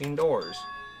 16 doors.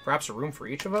 Perhaps a room for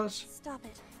each of us? Stop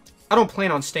it. I don't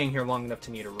plan on staying here long enough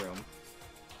to need a room.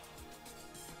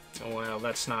 Well,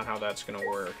 that's not how that's gonna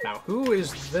work. Now, who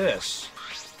is this?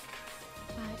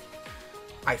 But...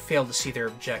 I failed to see their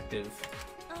objective.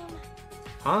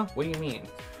 Huh? What do you mean?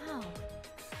 how?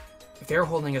 If they're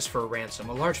holding us for a ransom,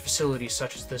 a large facility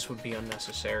such as this would be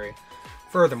unnecessary.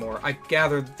 Furthermore, I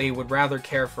gather they would rather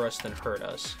care for us than hurt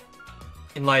us.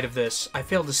 In light of this, I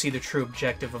failed to see the true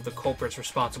objective of the culprits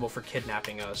responsible for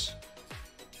kidnapping us.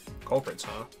 Culprits,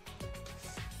 huh?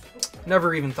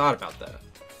 Never even thought about that.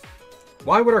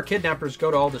 Why would our kidnappers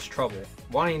go to all this trouble?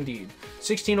 Why indeed?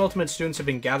 16 Ultimate students have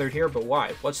been gathered here, but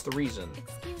why? What's the reason?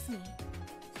 Excuse me.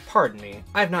 Pardon me,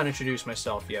 I have not introduced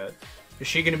myself yet. Is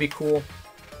she gonna be cool?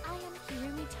 I am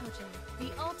Kirumi Tojo,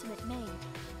 the ultimate maid.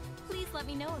 Please let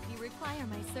me know if you require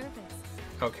my service.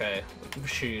 Okay,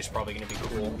 she's probably gonna be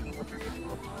cool.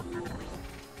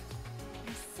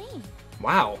 I see.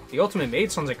 Wow, the Ultimate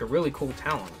Maid sounds like a really cool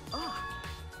talent.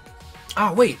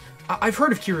 Ah, wait, I've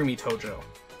heard of Kirumi Tojo.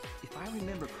 If I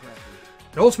remember correctly...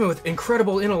 An ultimate with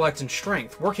incredible intellect and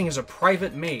strength, working as a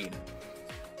private maid.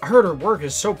 I heard her work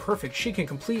is so perfect she can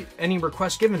complete any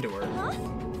request given to her. Huh?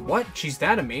 What? She's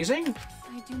that amazing?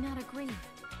 I do not agree.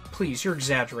 Please, you're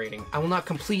exaggerating. I will not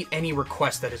complete any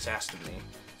request that is asked of me.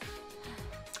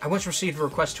 I once received a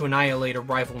request to annihilate a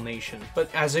rival nation,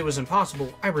 but as it was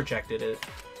impossible, I rejected it.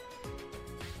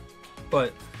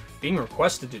 But being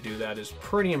requested to do that is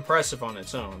pretty impressive on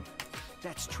its own.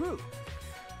 That's true.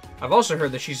 I've also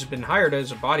heard that she's been hired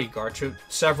as a bodyguard to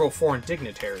several foreign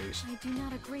dignitaries. I do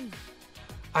not agree.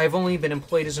 I have only been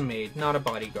employed as a maid, not a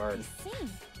bodyguard. I see.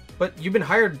 But you've been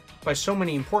hired by so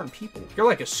many important people. You're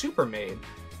like a super maid.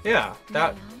 Yeah,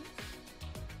 that... May I?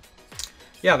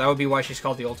 Yeah, that would be why she's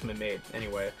called the Ultimate Maid.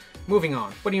 Anyway, moving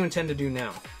on. What do you intend to do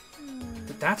now?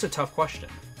 That's a tough question.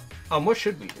 What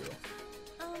should we do?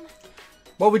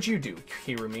 What would you do,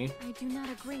 Kirumi? I do not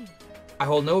agree. I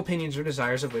hold no opinions or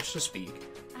desires of which to speak.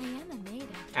 I am a maid.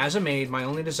 As a maid, my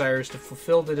only desire is to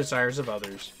fulfill the desires of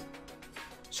others.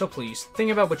 So please,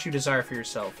 think about what you desire for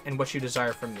yourself, and what you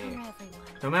desire from For me. everyone.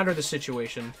 No matter the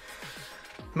situation,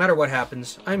 no matter what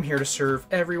happens, I'm here to serve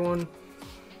everyone.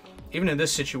 Even in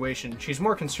this situation, she's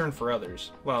more concerned for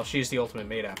others. Well, she's the Ultimate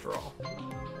Maid after all.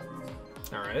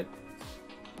 Alright.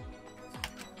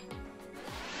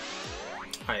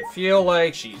 I feel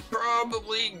like she's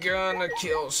probably gonna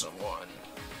kill someone.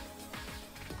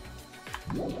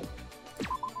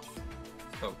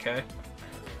 Okay.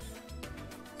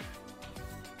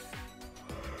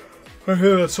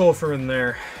 Okay, that's all for in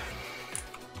there.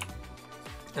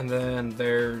 And then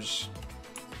there's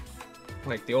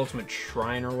like the ultimate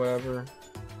shrine or whatever.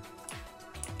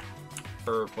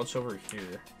 Or what's over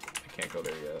here? I can't go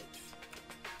there yet.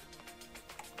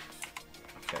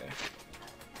 Okay.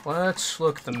 Let's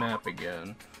look at the map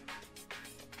again.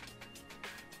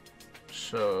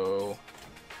 So...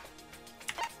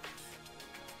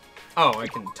 Oh, I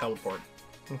can teleport.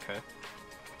 Okay.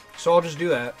 So I'll just do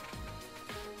that.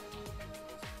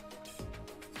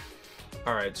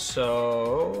 Alright,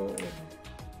 so...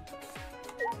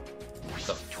 What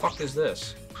the fuck is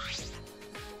this?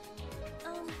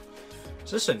 Is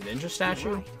this a ninja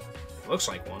statue? It looks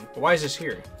like one. But why is this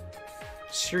here?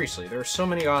 Seriously, there are so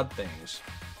many odd things.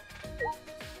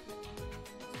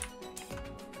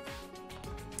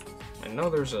 I know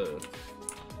there's a...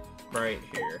 right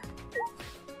here.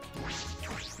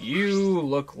 You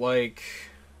look like...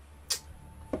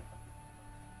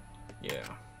 Yeah.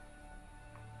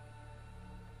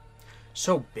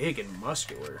 So big and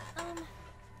muscular.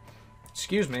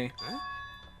 Excuse me. Huh?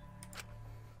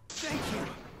 Thank you.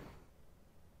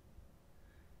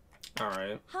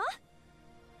 Alright. Huh?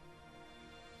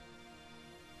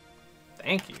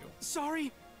 Thank you.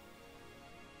 Sorry.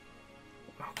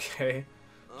 Okay.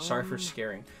 Sorry for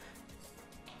scaring.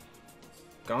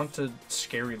 Gonta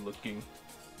scary looking.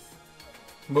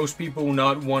 Most people will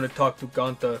not want to talk to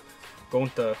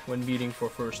Gonta when meeting for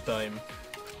first time.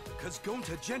 Cause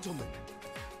Gonta gentleman.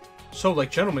 So, like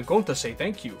gentlemen, Gonta say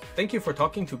thank you. Thank you for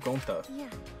talking to Gonta.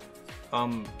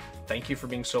 Yeah. Thank you for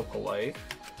being so polite.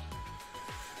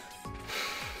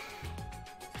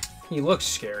 he looks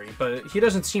scary, but he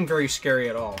doesn't seem very scary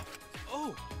at all.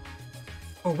 Oh!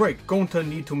 Oh right, Gonta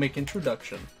need to make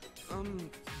introduction.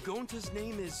 Gonta's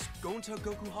name is Gonta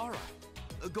Gokuhara.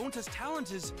 Gonta's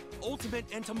talent is ultimate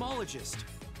entomologist.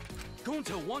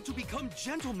 Gonta want to become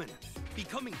gentleman.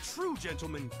 Becoming true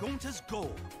gentleman, Gonta's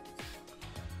goal.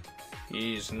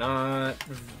 He's not...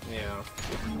 yeah.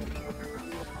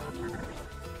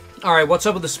 Alright, what's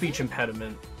up with the speech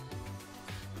impediment?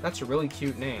 That's a really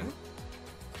cute name.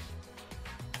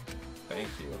 Thank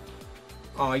you.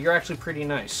 Aw, you're actually pretty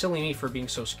nice. Silly me for being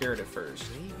so scared at first.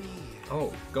 Maybe.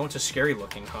 Oh, Gonta scary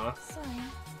looking, huh? Sorry.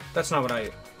 That's not what I...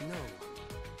 No.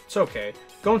 It's okay.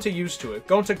 Gonta used to it.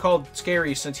 Gonta called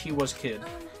scary since he was kid.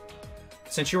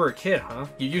 Since you were a kid, huh?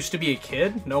 You used to be a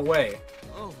kid? No way.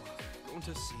 Oh,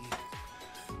 Gonta see.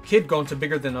 Kid Gonta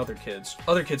bigger than other kids.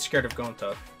 Other kids scared of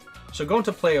Gonta. So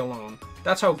Gonta play alone.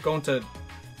 That's how Gonta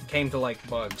came to like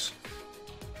bugs.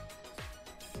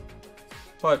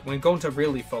 But when Gonta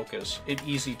really focus, it's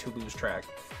easy to lose track.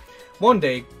 One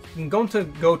day, Gonta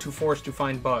go to forest to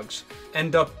find bugs.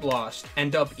 End up lost.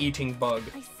 End up eating bug.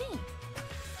 I see.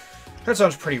 That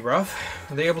sounds pretty rough.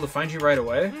 Were they able to find you right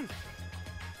away?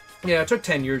 Yeah, it took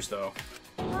 10 years though.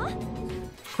 Huh?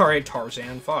 Alright,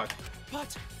 Tarzan, fuck.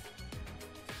 But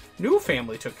New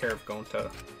family took care of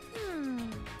Gonta.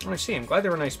 I see, I'm glad they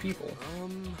were nice people.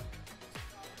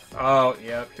 Oh,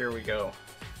 yep, here we go.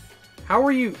 How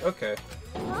are you? Okay.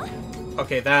 Huh?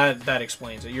 Okay, that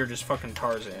explains it. You're just fucking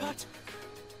Tarzan.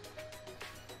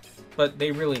 But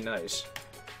they really nice.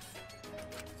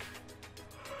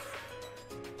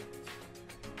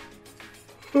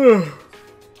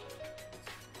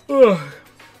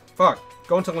 Fuck.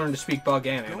 Going to learn to speak bug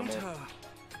and animal. Gonta.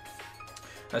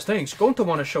 As thanks, Gonta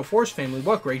want to show Force family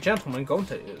what great gentleman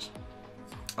Gonta is.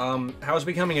 How is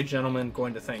becoming a gentleman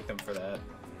going to thank them for that?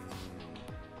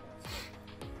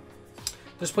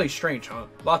 This place strange, huh?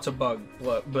 Lots of bug,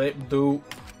 but do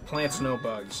plants no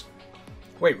bugs.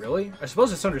 Wait, really? I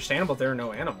suppose it's understandable there are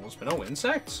no animals, but no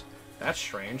insects? That's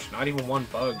strange. Not even one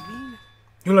bug.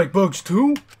 You like bugs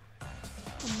too?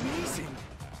 Amazing.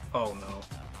 Oh no.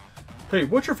 Hey,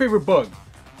 what's your favorite bug?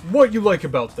 What you like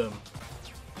about them?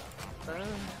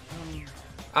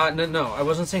 No, I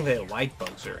wasn't saying they like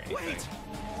bugs or anything. Wait.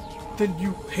 Then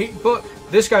you hate bug?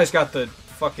 This guy's got the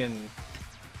fucking...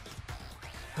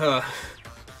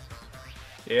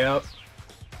 Yep.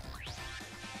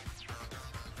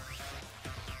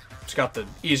 It's got the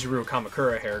Izuru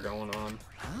Kamakura hair going on.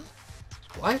 Huh?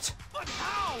 What? But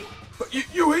how? But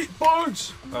you hate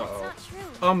bugs! That's Uh-oh.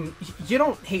 not true. You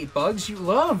don't hate bugs, you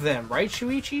love them, right,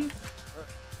 Shuichi?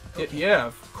 Yeah,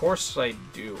 of course I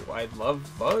do. I love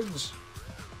bugs.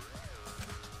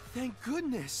 Thank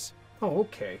goodness. Oh,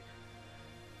 okay.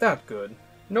 That good.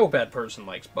 No bad person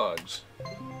likes bugs.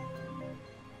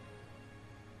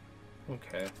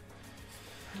 Okay.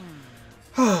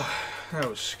 That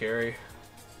was scary.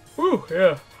 Ooh,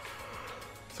 yeah.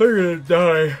 They're gonna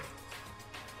die.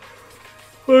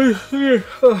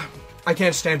 I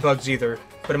can't stand bugs either,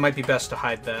 but it might be best to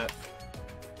hide that.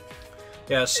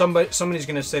 Yeah, somebody's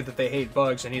gonna say that they hate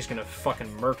bugs, and he's gonna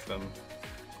fucking murk them.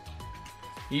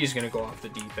 He's gonna go off the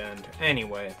deep end.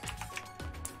 Anyway.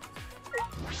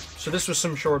 So this was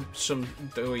oh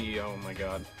my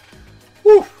god.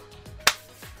 Woo!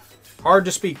 Hard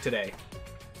to speak today.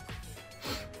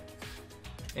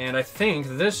 And I think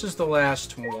this is the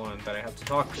last one that I have to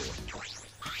talk to.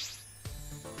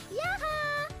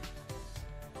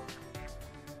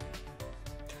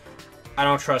 I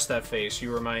don't trust that face.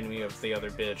 You remind me of the other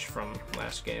bitch from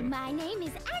last game. My name is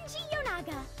Angie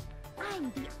Yonaga.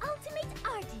 I'm the ultimate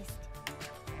artist.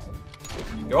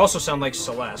 You also sound like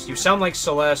Celeste. You sound like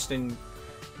Celeste and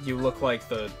you look like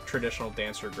the traditional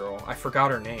dancer girl. I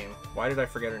forgot her name. Why did I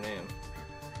forget her name?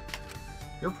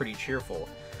 You're pretty cheerful.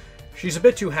 She's a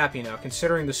bit too happy now,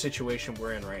 considering the situation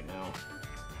we're in right now.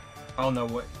 Oh no,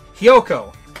 what?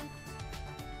 Hyoko!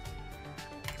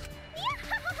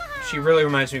 She really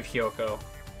reminds me of Hyoko.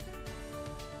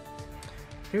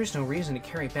 There's no reason to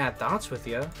carry bad thoughts with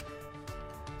you.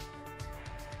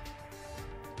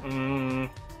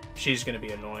 She's gonna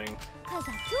be annoying. Cause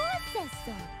Atua says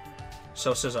so.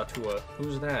 So says Atua.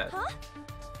 Who's that? Huh?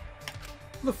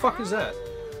 Who the fuck is that?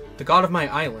 The god of my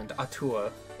island,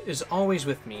 Atua, is always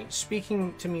with me,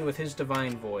 speaking to me with his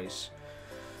divine voice.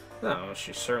 Oh,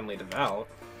 she's certainly devout.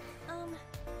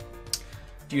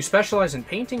 Do you specialize in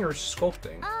painting or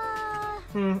sculpting?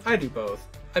 I do both.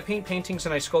 I paint paintings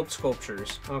and I sculpt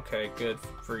sculptures. Okay, good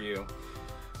for you.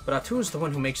 But Atua's the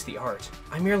one who makes the art.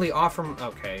 I merely offer...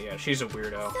 Okay, yeah, she's a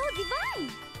weirdo. So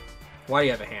divine. Why do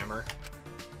you have a hammer?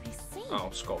 I see. Oh,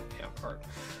 sculpt. Yeah, art.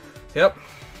 Yep.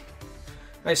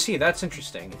 I see, that's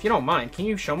interesting. If you don't mind, can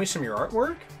you show me some of your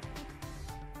artwork?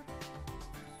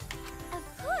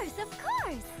 Of course, of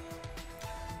course.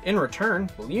 In return,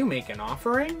 will you make an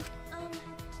offering?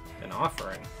 An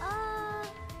offering?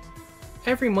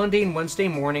 Every Monday and Wednesday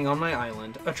morning on my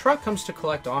island, a truck comes to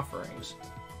collect offerings.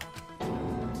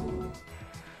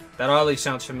 That oddly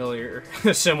sounds familiar,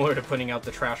 similar to putting out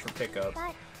the trash for pickup.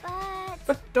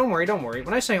 But don't worry, don't worry.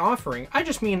 When I say offering, I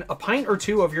just mean a pint or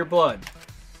two of your blood.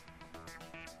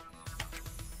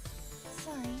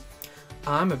 Sorry.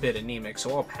 I'm a bit anemic,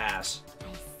 so I'll pass.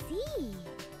 I see.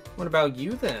 What about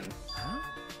you then? Huh?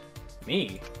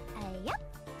 Me? Yep.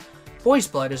 Boy's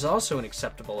blood is also an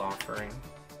acceptable offering.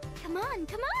 Come on,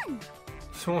 come on.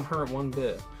 It won't hurt one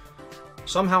bit.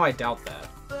 Somehow I doubt that.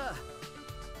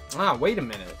 Ah, wait a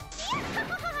minute.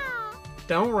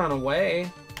 Don't run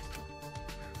away.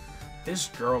 This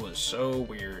girl is so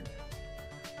weird.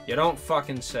 You don't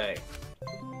fucking say.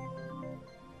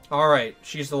 Alright,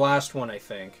 she's the last one, I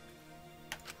think.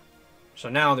 So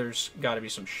now there's gotta be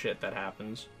some shit that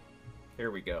happens.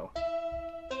 Here we go.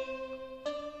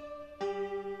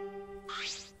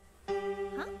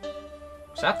 Huh?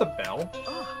 Is that the bell?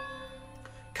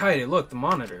 Kaede, look, the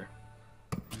monitor.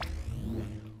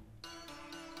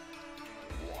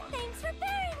 Thanks for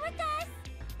bearing with us.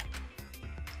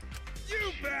 You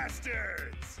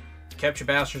bastards! Kept you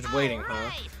bastards waiting,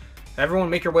 huh? Everyone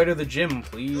make your way to the gym,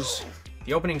 please.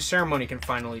 The opening ceremony can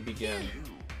finally begin.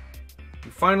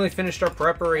 We finally finished our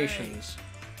preparations.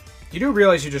 You do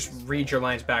realize you just read your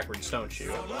lines backwards, don't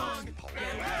you?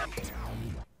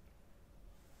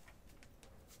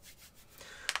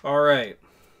 Alright.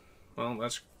 Well,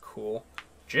 that's cool.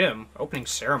 Gym? Opening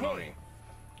ceremony.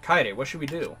 Kaede, what should we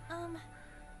do?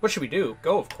 What should we do?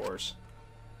 Go, of course.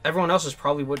 Everyone else is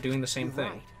probably doing the same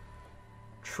thing.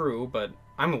 True, but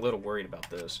I'm a little worried about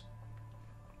this.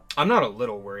 I'm not a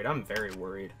little worried, I'm very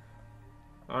worried.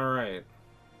 Alright.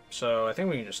 So, I think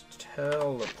we can just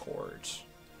teleport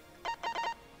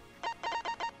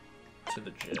to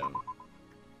the gym.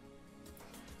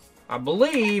 I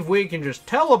believe we can just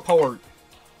teleport.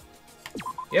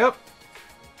 Yep.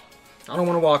 I don't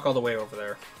want to walk all the way over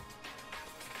there.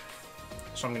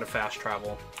 So I'm going to fast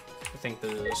travel. I think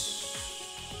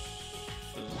this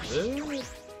is it?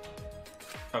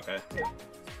 Okay.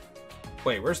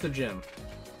 Wait, where's the gym?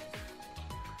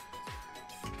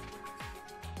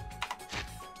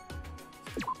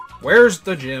 Where's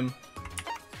the gym?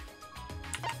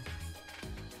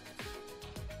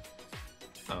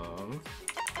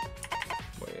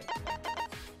 Wait.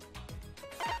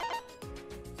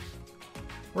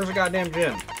 Where's the goddamn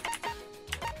gym?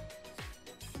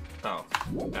 Oh,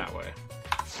 that way.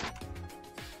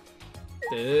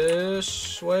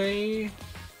 This way?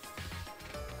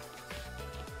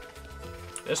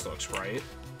 This looks right.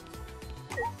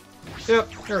 Yep,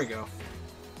 there we go.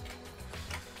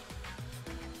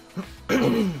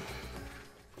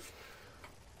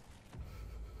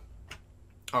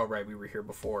 Oh, right, we were here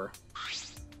before.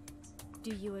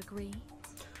 Do you agree?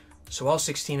 So all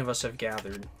 16 of us have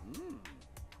gathered.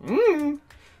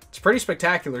 It's pretty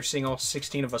spectacular seeing all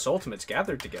 16 of us Ultimates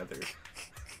gathered together.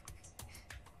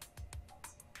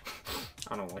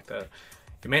 I don't like that.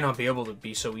 You may not be able to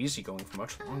be so easygoing for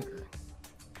much longer.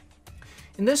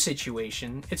 In this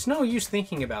situation, it's no use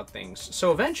thinking about things,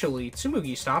 so eventually,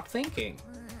 Tsumugi stopped thinking.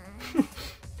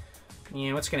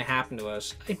 Yeah, what's gonna happen to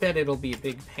us? I bet it'll be a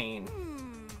big pain.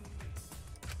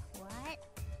 What?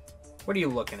 What are you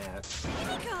looking at?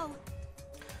 Nico!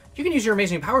 You can use your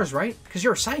amazing powers, right? Because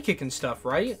you're a psychic and stuff,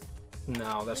 right?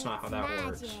 No, that's not how that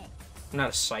works. I'm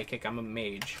not a psychic, I'm a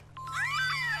mage.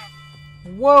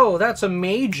 Whoa, that's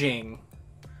amazing!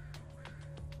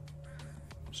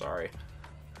 Sorry.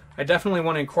 I definitely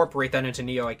want to incorporate that into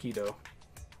Neo Aikido.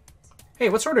 Hey,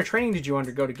 what sort of training did you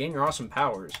undergo to gain your awesome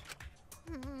powers?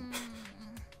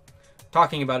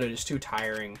 Talking about it is too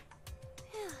tiring.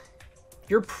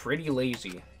 You're pretty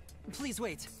lazy. Please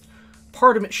wait.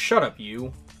 Pardon me, shut up,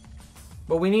 you.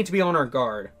 But we need to be on our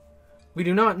guard. We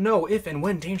do not know if and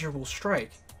when danger will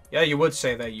strike. Yeah, you would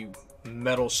say that, you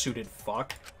metal-suited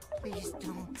fuck. Please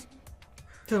don't.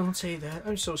 Don't say that.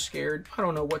 I'm so scared. I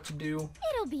don't know what to do.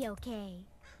 It'll be okay.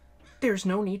 There's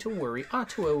no need to worry.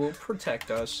 Atua will protect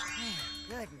us.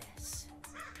 Goodness.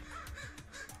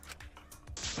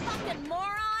 Fucking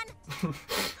moron!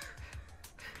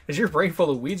 Is your brain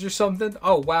full of weeds or something?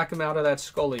 Oh, whack him out of that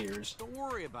skull of yours. Don't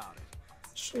worry about it.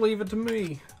 Just leave it to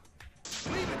me.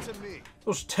 Leave it to me.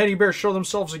 Those teddy bears show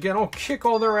themselves again. I'll kick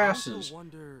all their asses.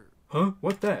 Wonder... Huh?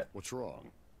 What that? What's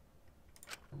wrong?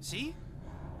 See?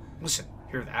 Listen,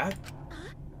 hear that?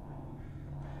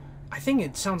 I think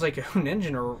it sounds like an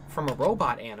engine or from a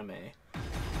robot anime.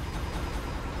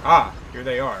 Ah, here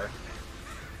they are.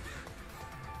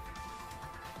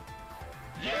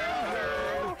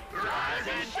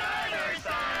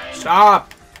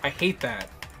 Stop! I hate that.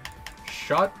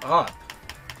 Shut up.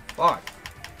 Fuck.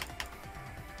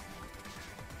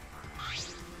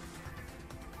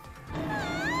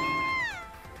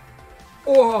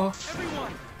 Oh!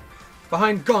 Everyone!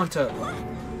 Behind Gonta.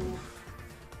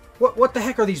 What the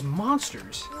heck are these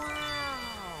monsters?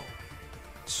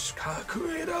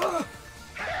 Skakueda!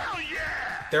 Hell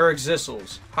yeah! They're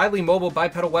Exissals. Highly mobile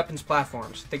bipedal weapons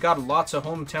platforms. They got lots of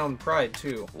hometown pride,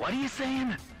 too. What are you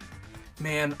saying?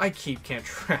 Man, I can't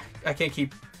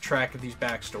keep track of these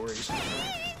backstories.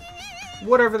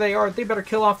 Whatever they are, they better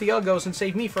kill off the Uggos and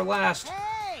save me for last.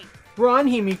 Hey! Run,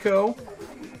 Himiko!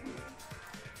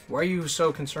 Why are you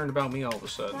so concerned about me all of a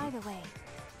sudden? By the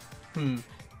way,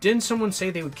 Didn't someone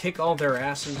say they would kick all their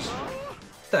asses? What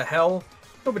the hell?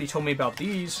 Nobody told me about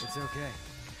these. It's okay.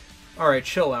 Alright,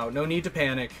 chill out. No need to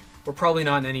panic. We're probably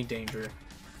not in any danger.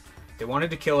 If they wanted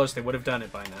to kill us, they would have done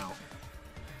it by now.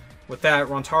 With that,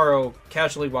 Rontaro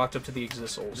casually walked up to the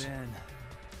Exissals. Then...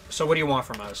 So what do you want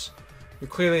from us? You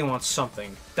clearly want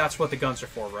something. That's what the guns are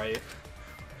for, right?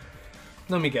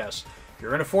 Let me guess.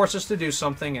 You're gonna force us to do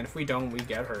something, and if we don't, we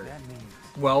get hurt. That means...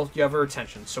 Well, you have our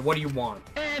attention, so what do you want?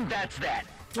 And that's that.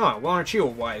 Oh, well, aren't you a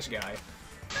wise guy?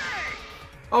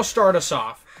 I'll start us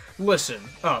off. Listen,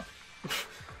 up.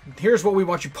 Here's what we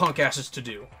want you punk asses to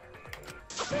do.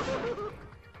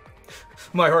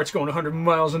 My heart's going 100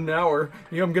 miles an hour.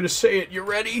 Yeah, I'm gonna say it. You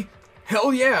ready?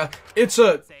 Hell yeah! It's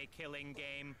a killing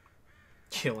game.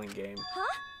 killing game.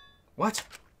 huh? What?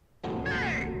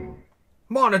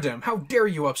 Monodem, how dare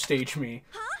you upstage me?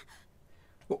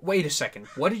 Huh? Wait a second.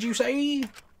 What did you say?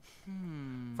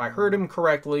 If I heard him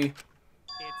correctly.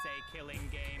 It's a killing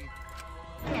game.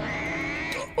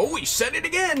 Oh, he said it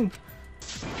again!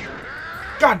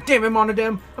 God damn it,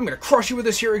 Monodem! I'm gonna crush you with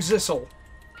this here Exissal!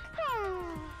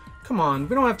 Come on,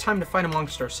 we don't have time to fight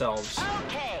amongst ourselves.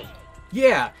 Okay.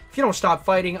 Yeah, if you don't stop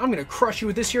fighting, I'm gonna crush you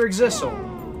with this here Exissal.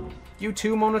 You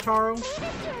too, Monotaro?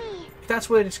 If that's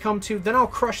what it's come to, then I'll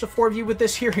crush the four of you with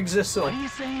this here What are Exissal. you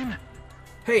saying?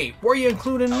 Hey, why are you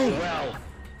including me? Well,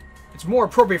 It's more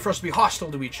appropriate for us to be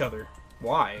hostile to each other.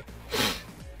 Why?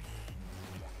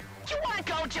 you wanna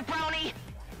go, jabroni?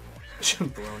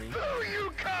 Jabroni. Who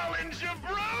you calling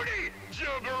jabroni?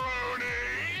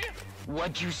 Jabroni?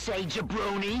 What'd you say,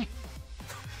 jabroni?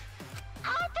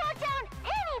 I'll throw down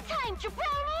anytime,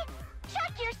 jabroni!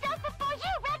 Check yourself before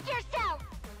you wreck yourself!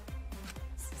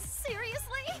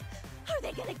 Seriously? Are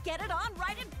they gonna get it on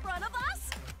right in front of us?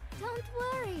 Don't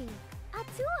worry.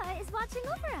 Atua is watching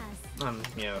over us.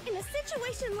 Yeah. In a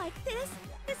situation like this,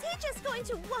 is he just going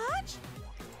to watch?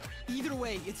 Either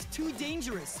way, it's too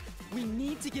dangerous. We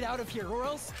need to get out of here, or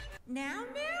else... Now.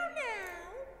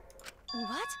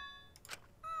 What?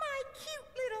 My cute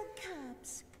little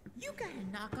cubs. You gotta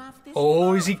knock off this.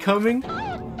 Oh, is he coming?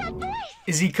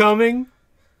 Is he coming?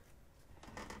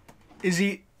 Is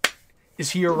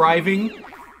he arriving?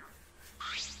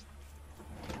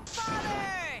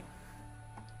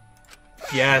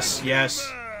 Yes, yes.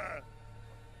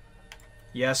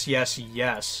 Yes, yes,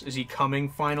 yes. Is he coming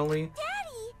finally?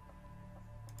 Daddy!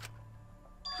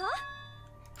 Huh?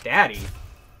 Daddy?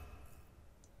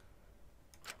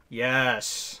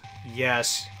 Yes.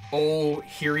 Yes. Oh,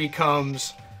 here he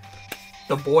comes.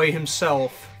 The boy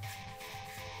himself.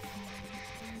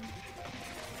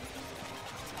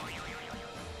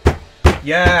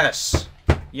 Yes!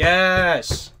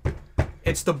 Yes!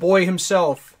 It's the boy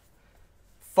himself.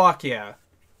 Fuck yeah.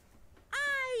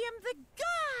 I am the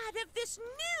god of this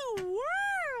new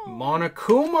world.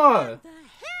 Monokuma! The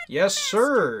Yes,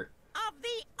 sir. of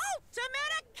the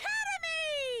Ultimate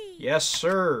Academy. Yes,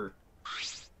 sir.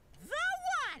 The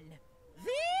one,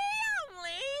 the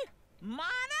only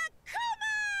Monokuma.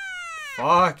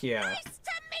 Fuck yeah. Nice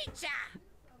to meet ya.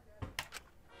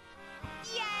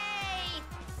 Yay!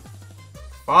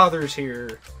 Father's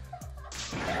here.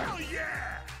 Hell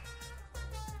yeah!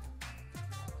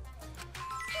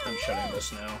 I'm shutting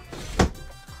this now.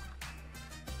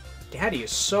 Daddy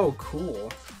is so cool.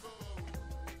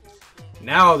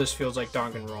 Now this feels like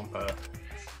Danganronpa.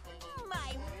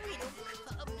 My little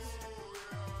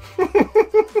cubs.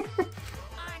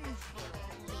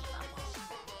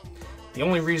 The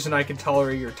only reason I can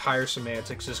tolerate your tiresome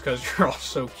antics is because you're all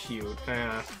so cute.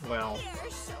 Well.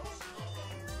 They're so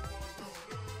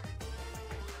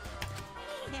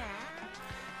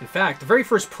In fact, the very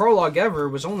first prologue ever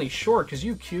was only short because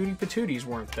you cutie patooties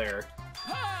weren't there.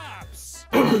 Pops!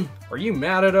 Are you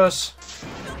mad at us?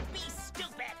 Don't be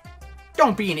stupid.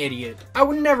 Don't be an idiot. I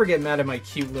would never get mad at my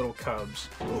cute little cubs.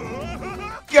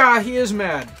 Yeah, he is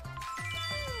mad.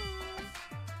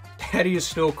 Daddy is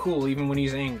still cool even when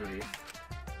he's angry.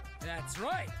 That's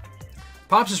right.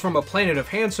 Pops is from a planet of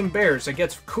handsome bears that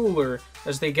gets cooler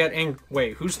as they get angry.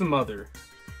 Wait, who's the mother?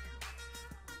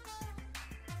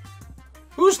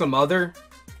 Who's the mother?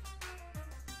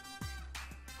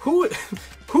 Who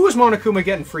is Monokuma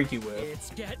getting freaky with?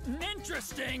 It's getting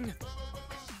interesting.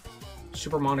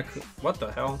 Super Monokuma. What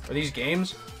the hell? Are these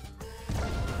games?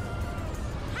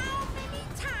 How many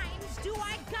times do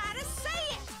I gotta say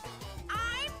it?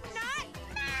 I'm not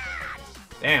mad!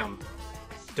 Damn.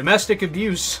 Domestic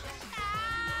abuse.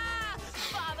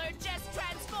 Father just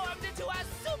transformed into a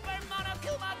Super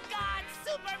Monokuma God!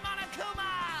 Super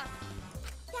Monokuma!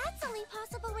 That's only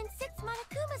possible when 6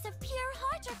 Monokumas of pure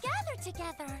heart are gathered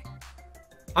together.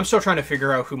 I'm still trying to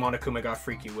figure out who Monokuma got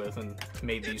freaky with and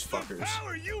made these fuckers. The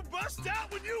power you bust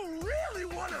out when you really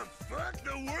wanna fuck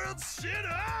the world's shit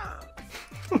up!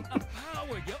 A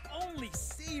power you only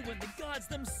see when the gods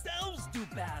themselves do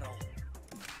battle.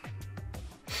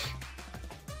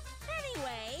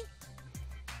 Anyway,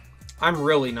 I'm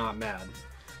really not mad.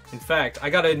 In fact, I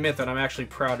gotta admit that I'm actually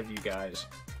proud of you guys.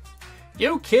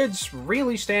 You kids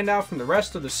really stand out from the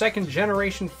rest of the second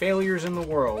generation failures in the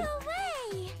world. No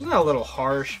way! Isn't that a little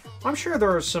harsh? I'm sure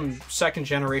there are some second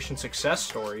generation success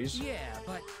stories. Yeah,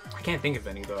 but I can't think of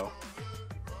any though.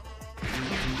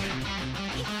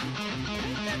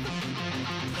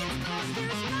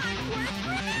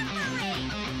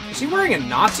 Is he wearing a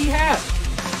Nazi hat?